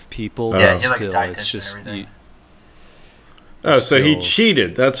team of people. Yeah, but he had, like, a still, dietitian it's just and everything. Oh, so he Still-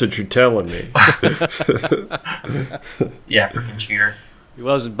 cheated. That's what you're telling me. Yeah, freaking cheater. he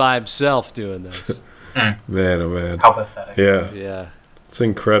wasn't by himself doing this. Man, oh man. How pathetic. Yeah, Yeah. it's an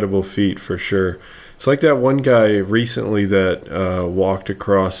incredible feat for sure. It's like that one guy recently that walked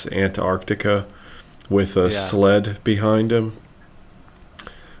across Antarctica with a Yeah. sled behind him.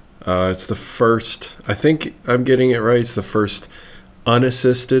 It's the first, I think I'm getting it right, it's the first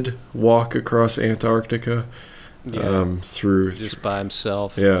unassisted walk across Antarctica Yeah. through, Just by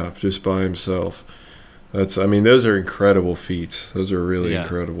himself. yeah, just by himself. Those are incredible feats. Those are really Yeah.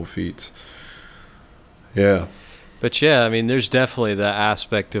 incredible feats. Yeah. But yeah, I mean, there's definitely that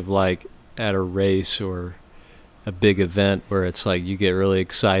aspect of like at a race or a big event where it's like you get really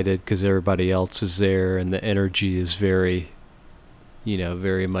excited because everybody else is there and the energy is very,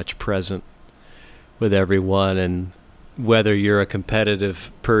 very much present with everyone. And whether you're a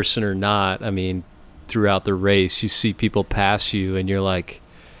competitive person or not, I mean, throughout the race, you see people pass you and you're like,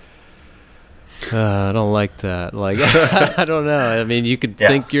 I don't like that. Like, I don't know. I mean, you could Yeah.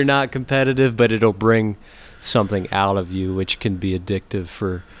 think you're not competitive, but it'll bring something out of you, which can be addictive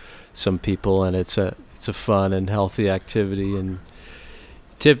for some people. And it's a fun and healthy activity. And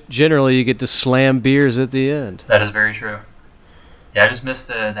generally, you get to slam beers at the end. That is very true. Yeah, I just miss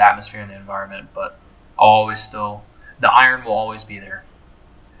the atmosphere and the environment, but the iron will always be there.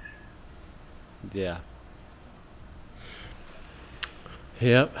 Yeah.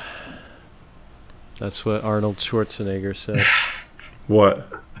 Yep. That's what Arnold Schwarzenegger said. What?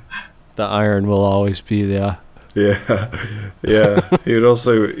 The iron will always be there. Yeah. Yeah. He would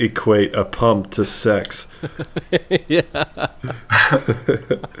also equate a pump to sex. Yeah.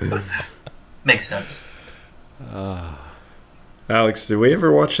 Makes sense. Alex, did we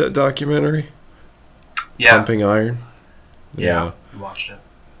ever watch that documentary? Yeah. Pumping Iron? Yeah. We watched it.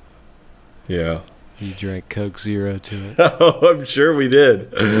 Yeah. You drank Coke Zero to it. Oh, I'm sure we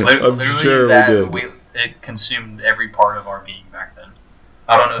did. I'm Literally, sure we did. it consumed every part of our being back then.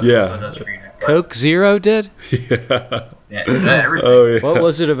 I don't know if it Yeah. still does for you, Nick, but Coke Zero did? Yeah. yeah, everything. Oh, yeah. What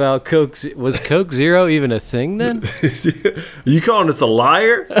was it about Coke? Was Coke Zero even a thing then? You calling us a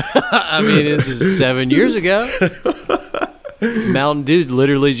liar? I mean, this is 7 years ago. Mountain Dew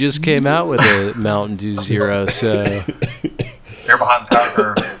literally just came out with a Mountain Dew Zero, so They're behind the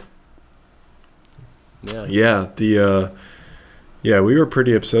curve. yeah. Yeah, we were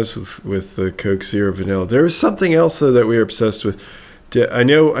pretty obsessed with the Coke Zero Vanilla. There was something else though that we were obsessed with. I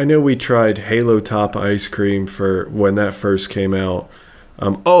know we tried Halo Top ice cream for when that first came out.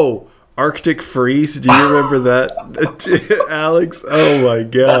 Arctic Freeze. Do you remember that, Alex? Oh my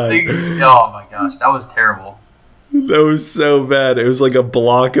That god, thing, oh my gosh, that was terrible. that was so bad. It was like a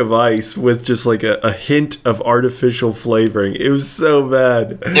block of ice with just like a hint of artificial flavoring. It was so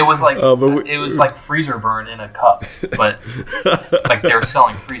bad. It was like but it was like freezer burn in a cup, but like they were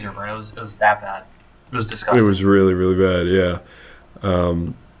selling freezer burn. It was that bad. It was disgusting. It was really, really bad, yeah.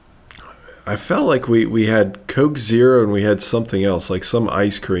 I felt like we had Coke Zero and we had something else, like some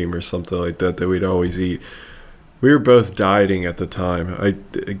ice cream or something like that we'd always eat. We were both dieting at the time.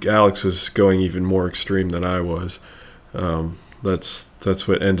 Alex was going even more extreme than I was. That's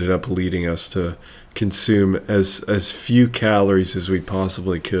what ended up leading us to consume as few calories as we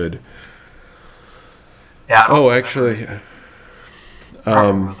possibly could. Yeah. I don't Oh, remember. actually, I don't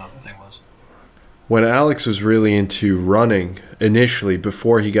remember what the other thing was. when Alex was really into running initially,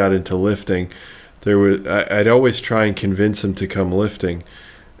 before he got into lifting, I'd always try and convince him to come lifting,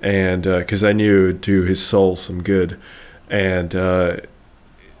 and because I knew it would do his soul some good. And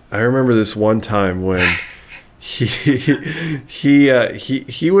I remember this one time when he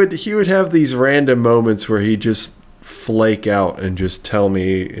would have these random moments where he just flake out and just tell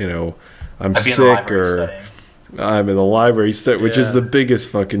me, I'm sick or I'm in the library, which is the biggest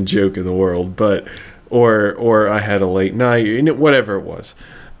fucking joke in the world. But or I had a late night, whatever it was.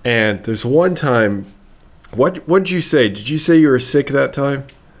 And there's one time, what'd you say? Did you say you were sick that time?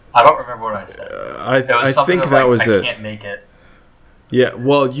 I don't remember what I said. I think that was it. I can't make it. Yeah,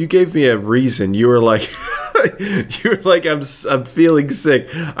 well, you gave me a reason. You were like, I'm feeling sick.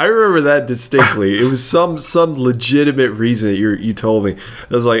 I remember that distinctly. It was some legitimate reason that you told me.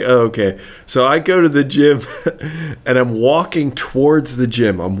 I was like, oh, okay. So I go to the gym, and I'm walking towards the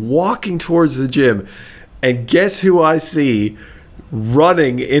gym. And guess who I see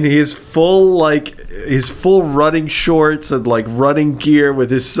running in his full running shorts and like running gear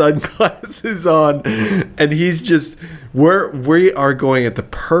with his sunglasses on, and he's just we are going at the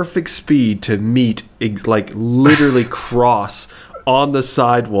perfect speed to meet, like literally cross on the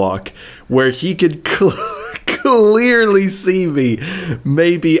sidewalk where he could clearly see me,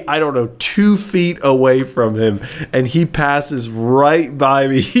 maybe, I don't know, 2 feet away from him, and he passes right by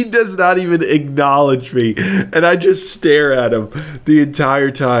me. He does not even acknowledge me, and I just stare at him the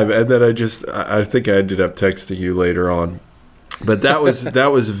entire time. And then I think I ended up texting you later on, but that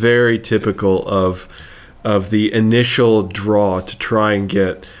was very typical of the initial draw to try and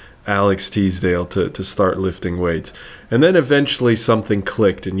get Alex Teasdale to start lifting weights. And then eventually something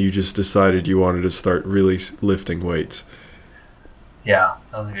clicked and you just decided you wanted to start really lifting weights. Yeah,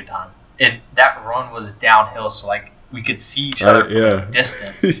 that was a good time. And that run was downhill, so like we could see each other from a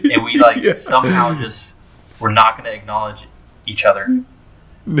distance, and we somehow just were not going to acknowledge each other.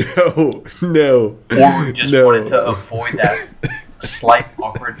 No. Or we just wanted to avoid that slight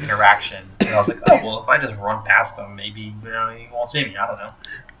awkward interaction. And I was like, oh, well, if I just run past him, maybe he won't see me. I don't know.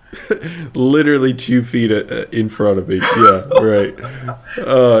 Literally 2 feet in front of me. Yeah, right.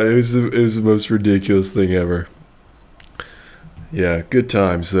 It was the most ridiculous thing ever. Yeah, good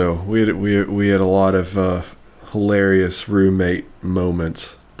times though. We had a lot of hilarious roommate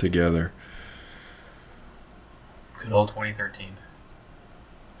moments together. Good old 2013.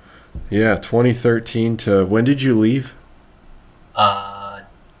 Yeah, 2013 to when did you leave?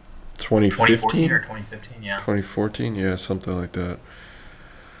 2014 or 2015, yeah. 2014, yeah, something like that.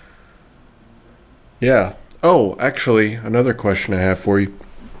 Yeah. Oh, actually, another question I have for you.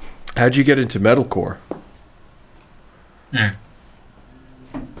 How'd you get into metalcore? I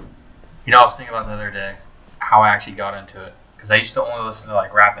was thinking about the other day how I actually got into it. Because I used to only listen to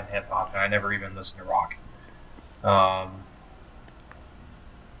like rap and hip hop, and I never even listened to rock. I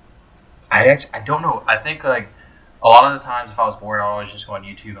don't know. I think like a lot of the times if I was bored, I'd always just go on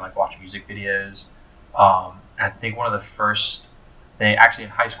YouTube and like watch music videos. I think one of the first things, actually in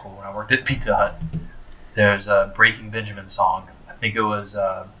high school when I worked at Pizza Hut, there's a Breaking Benjamin song. I think it was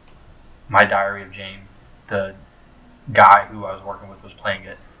My Diary of Jane. The guy who I was working with was playing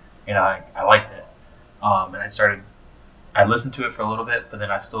it, and I liked it. And I listened to it for a little bit, but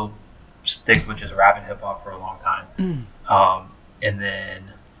then I still stick with just rap and hip hop for a long time. And then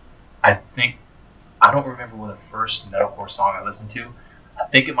I don't remember what the first metalcore song I listened to. I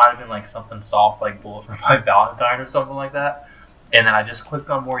think it might have been like something soft like Bullet for My Valentine or something like that. And then I just clicked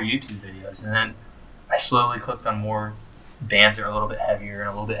on more YouTube videos, and then I slowly clicked on more bands that are a little bit heavier and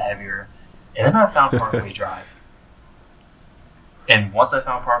a little bit heavier. And then I found Parkway Drive. And once I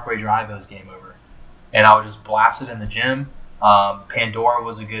found Parkway Drive, it was game over. And I would just blast it in the gym. Pandora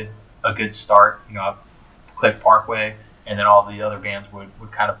was a good start. I clicked Parkway, and then all the other bands would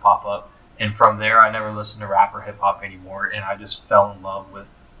kind of pop up. And from there, I never listened to rap or hip hop anymore, and I just fell in love with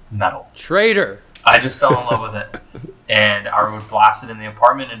metal. Traitor. I just fell in love with it, and I would blast it in the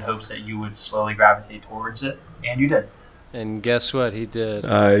apartment in hopes that you would slowly gravitate towards it, and you did. And guess what? He did.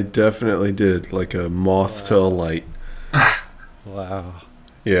 I definitely did, like a moth to a light. Wow.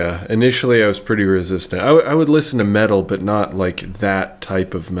 Yeah, initially I was pretty resistant. I would listen to metal, but not like that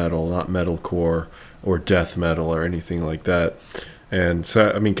type of metal, not metalcore or death metal or anything like that. And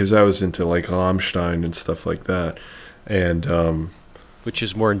so, I mean, because I was into like Rammstein and stuff like that. And which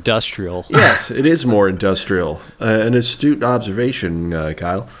is more industrial. Yes, it is more industrial. An astute observation,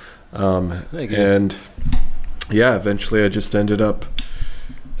 Kyle. Thank you. And yeah, eventually I just ended up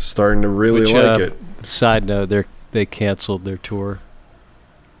starting to really like it. Side note, they canceled their tour.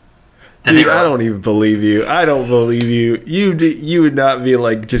 Dude, I don't even believe you. I don't believe you. You would not be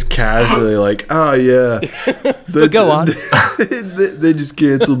like just casually like, oh yeah. But go on. They just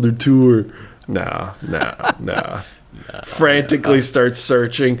canceled their tour. Nah. frantically starts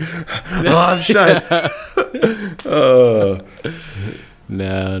searching. Oh, I'm shot.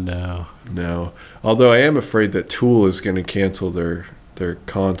 No. Although I am afraid that Tool is going to cancel their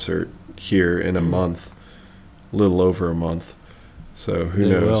concert here in a month, a little over a month. So who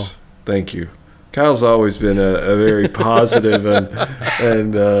knows? Will. Thank you. Kyle's always been a very positive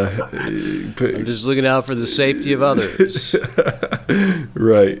and I'm just looking out for the safety of others.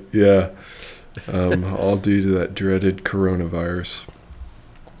 right, yeah. All due to that dreaded coronavirus.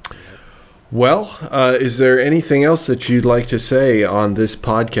 Well, is there anything else that you'd like to say on this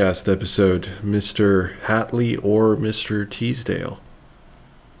podcast episode, Mr. Hatley or Mr. Teasdale?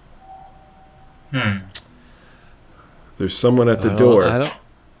 There's someone at the door. I don't.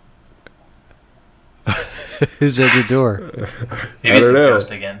 Who's at the door? Maybe I don't it's a know.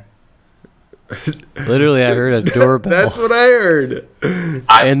 ghost again. Literally, I heard a doorbell. That's what I heard.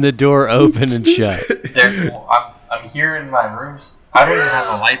 And the door opened and shut. I'm here in my rooms. I don't even have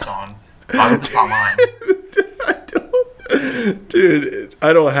the lights on. I hope it's not mine. Dude,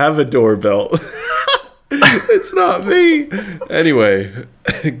 I don't have a doorbell. It's not me. Anyway,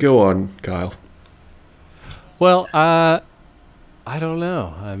 go on, Kyle. Well, I don't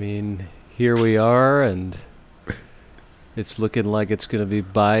know. I mean, here we are, and it's looking like it's going to be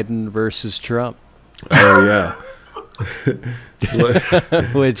Biden versus Trump. Oh, yeah.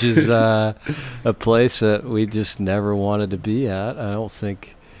 Which is a place that we just never wanted to be at. I don't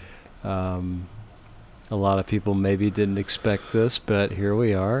think a lot of people maybe didn't expect this, but here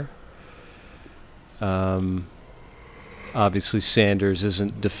we are. Obviously, Sanders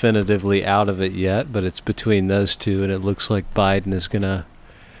isn't definitively out of it yet, but it's between those two, and it looks like Biden is going to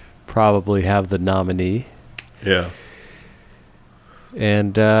probably have the nominee. Yeah.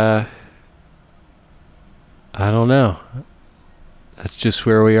 And I don't know. That's just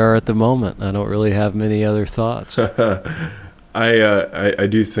where we are at the moment. I don't really have many other thoughts. I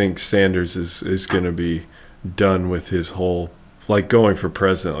do think Sanders is going to be done with his whole, like, going for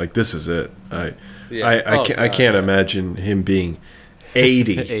president. Like, this is it. I can't imagine him being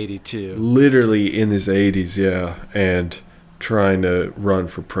 80. 82. Literally in his 80s, yeah, and trying to run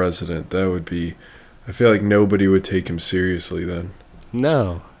for president. That would be, I feel like nobody would take him seriously then.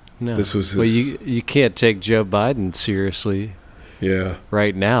 No. This was his, well, you can't take Joe Biden seriously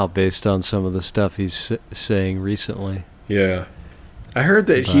right now based on some of the stuff he's saying recently. Yeah. I heard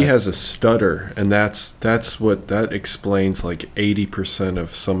that he has a stutter, and that explains like 80%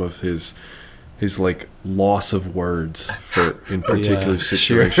 of some of his like loss of words in particular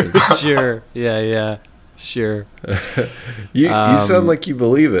situations. Sure. Yeah. Sure. You sound like you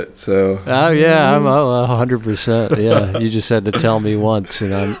believe it. So. Oh yeah, I'm 100%. Yeah, you just had to tell me once,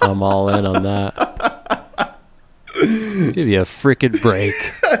 and I'm all in on that. Give you a frickin' break.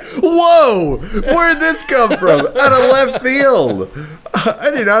 Whoa! Where'd this come from? Out of left field. I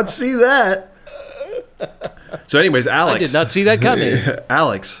did not see that. So, anyways, Alex. I did not see that coming.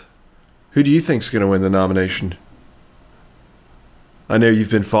 Alex, who do you think's going to win the nomination? I know you've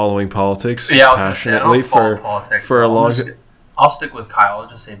been following politics passionately for a long time. I'll stick with Kyle. I'll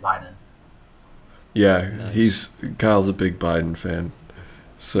just say Biden. Yeah, Nice. Kyle's a big Biden fan.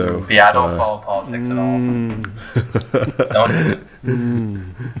 So yeah, I don't follow politics at all.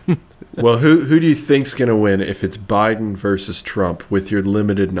 Don't. Well, who do you think's going to win if it's Biden versus Trump with your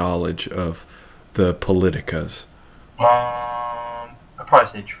limited knowledge of the politicas? I'd probably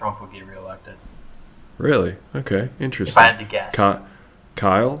say Trump would get reelected. Really? Okay, interesting. If I had to guess.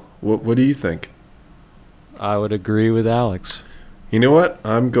 Kyle, what do you think? I would agree with Alex. You know what?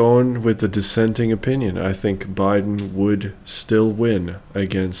 I'm going with the dissenting opinion. I think Biden would still win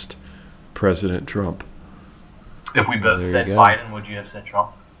against President Trump. If we both said you go. Biden, would you have said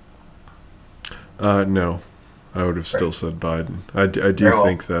Trump? No. I would have still said Biden. I do Very well.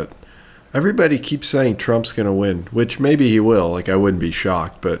 think that everybody keeps saying Trump's going to win, which maybe he will. Like, I wouldn't be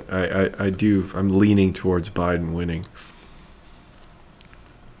shocked, but I'm leaning towards Biden winning.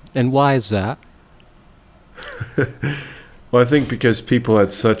 And why is that? Well, I think because people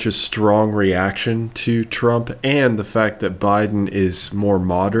had such a strong reaction to Trump and the fact that Biden is more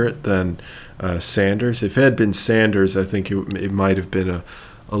moderate than Sanders. If it had been Sanders, I think it might have been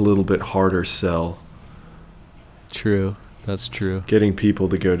a little bit harder sell. True. That's true. Getting people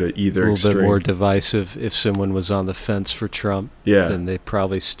to go to either A little extreme. bit more divisive. If someone was on the fence for Trump, Yeah. then they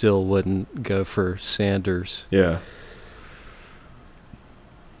probably still wouldn't go for Sanders. Yeah.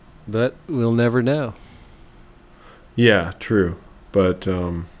 But we'll never know. Yeah, true. But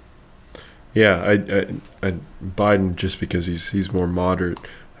yeah, I Biden, just because he's more moderate,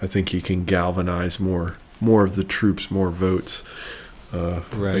 I think he can galvanize more of the troops, more votes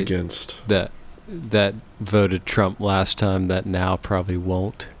Right. against. That that voted Trump last time that now probably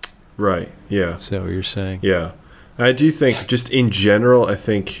won't. Right. Yeah. Is that what you're saying? Yeah. I do think, just in general, I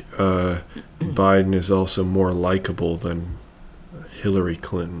think Biden is also more likable than Hillary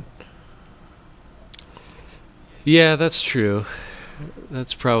Clinton. Yeah, that's true.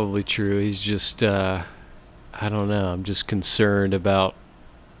 That's probably true. He's just, I don't know. I'm just concerned about,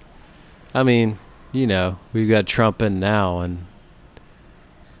 I mean, you know, we've got Trump in now, and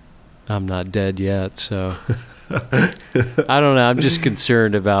I'm not dead yet, so I don't know. I'm just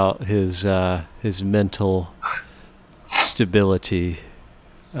concerned about his mental stability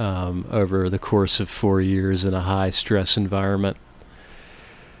over the course of 4 years in a high stress environment.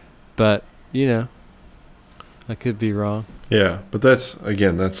 But, you know, I could be wrong. Yeah, but that's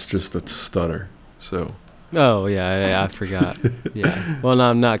just a stutter. So. Oh, yeah, I forgot. Yeah. Well, no,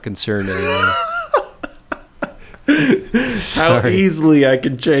 I'm not concerned anymore. How easily I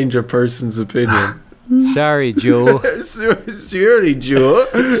can change a person's opinion. Sorry, Joe. Sorry, Joe.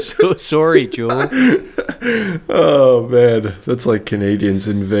 So sorry, Joe. Oh, man. That's like Canadians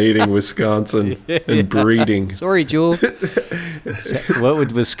invading Wisconsin and breeding. Sorry, Joe. What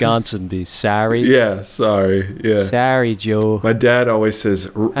would Wisconsin be? Sorry? Yeah, sorry. Yeah. Sorry, Joe. My dad always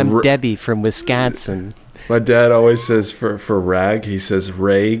says... I'm Debbie from Wisconsin. My dad always says for rag, he says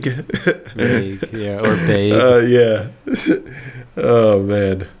rag. Rag, yeah, or babe. Yeah. Oh,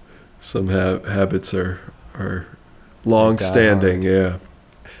 man. Some habits are long-standing, yeah.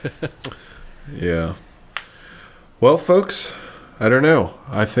 Yeah. Well, folks, I don't know.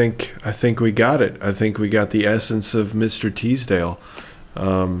 I think we got it. I think we got the essence of Mr. Teasdale.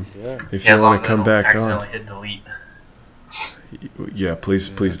 If you want to come back on. Accidentally hit delete. Yeah, please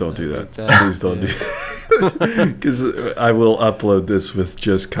don't do that. Please don't do that. Because I will upload this with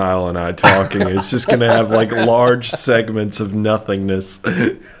just Kyle and I talking. It's just going to have like large segments of nothingness.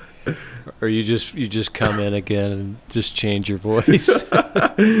 Or you just come in again and just change your voice.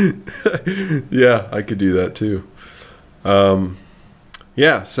 Yeah, I could do that too.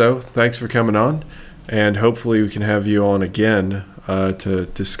 Yeah, so thanks for coming on. And hopefully we can have you on again to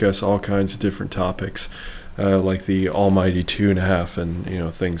discuss all kinds of different topics. Like the almighty 2.5 and, you know,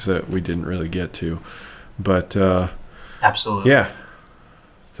 things that we didn't really get to. But absolutely. Yeah.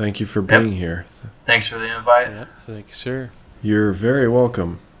 Thank you for being here. Thanks for the invite. Yeah, thank you, sir. You're very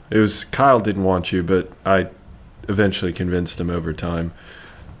welcome. It was Kyle didn't want you, but I eventually convinced him over time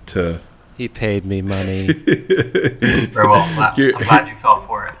to... He paid me money. Very well. I'm glad you fell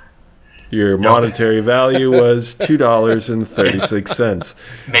for it. Your monetary value was $2.36.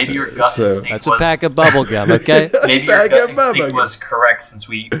 Maybe your gut instinct that's a pack of bubble gum, okay? Maybe your gut instinct was correct, since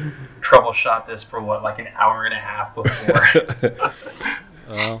we troubleshot this for like an hour and a half before.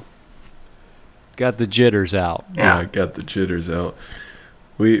 Well, got the jitters out. Yeah, I got the jitters out.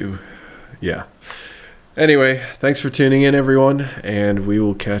 Yeah. Anyway, thanks for tuning in, everyone, and we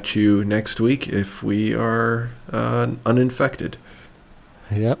will catch you next week if we are uninfected.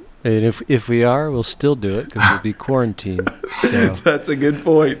 Yep. And if we are, we'll still do it because we'll be quarantined. So. That's a good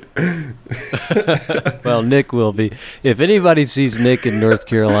point. Well, Nick will be. If anybody sees Nick in North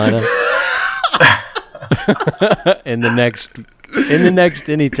Carolina in the next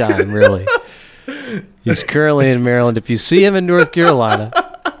anytime, really. He's currently in Maryland. If you see him in North Carolina,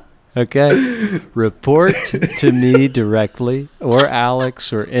 okay, report to me directly or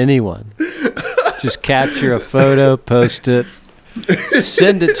Alex or anyone. Just capture a photo, post it.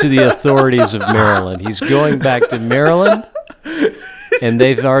 Send it to the authorities of Maryland. He's going back to Maryland, and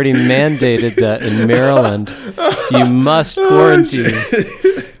they've already mandated that in Maryland you must quarantine.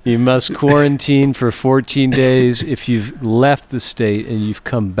 You must quarantine for 14 days if you've left the state and you've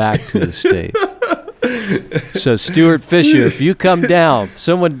come back to the state. So Stuart Fisher, if you come down,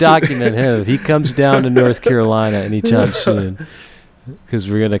 someone document him. If he comes down to North Carolina anytime soon, because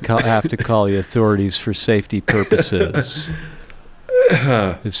we're going to have to call the authorities for safety purposes.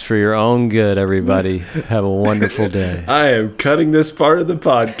 It's for your own good, everybody. Have a wonderful day. I am cutting this part of the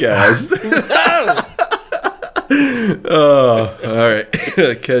podcast. Oh, all right.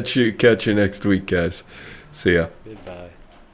 Catch you next week, guys. See ya. Goodbye.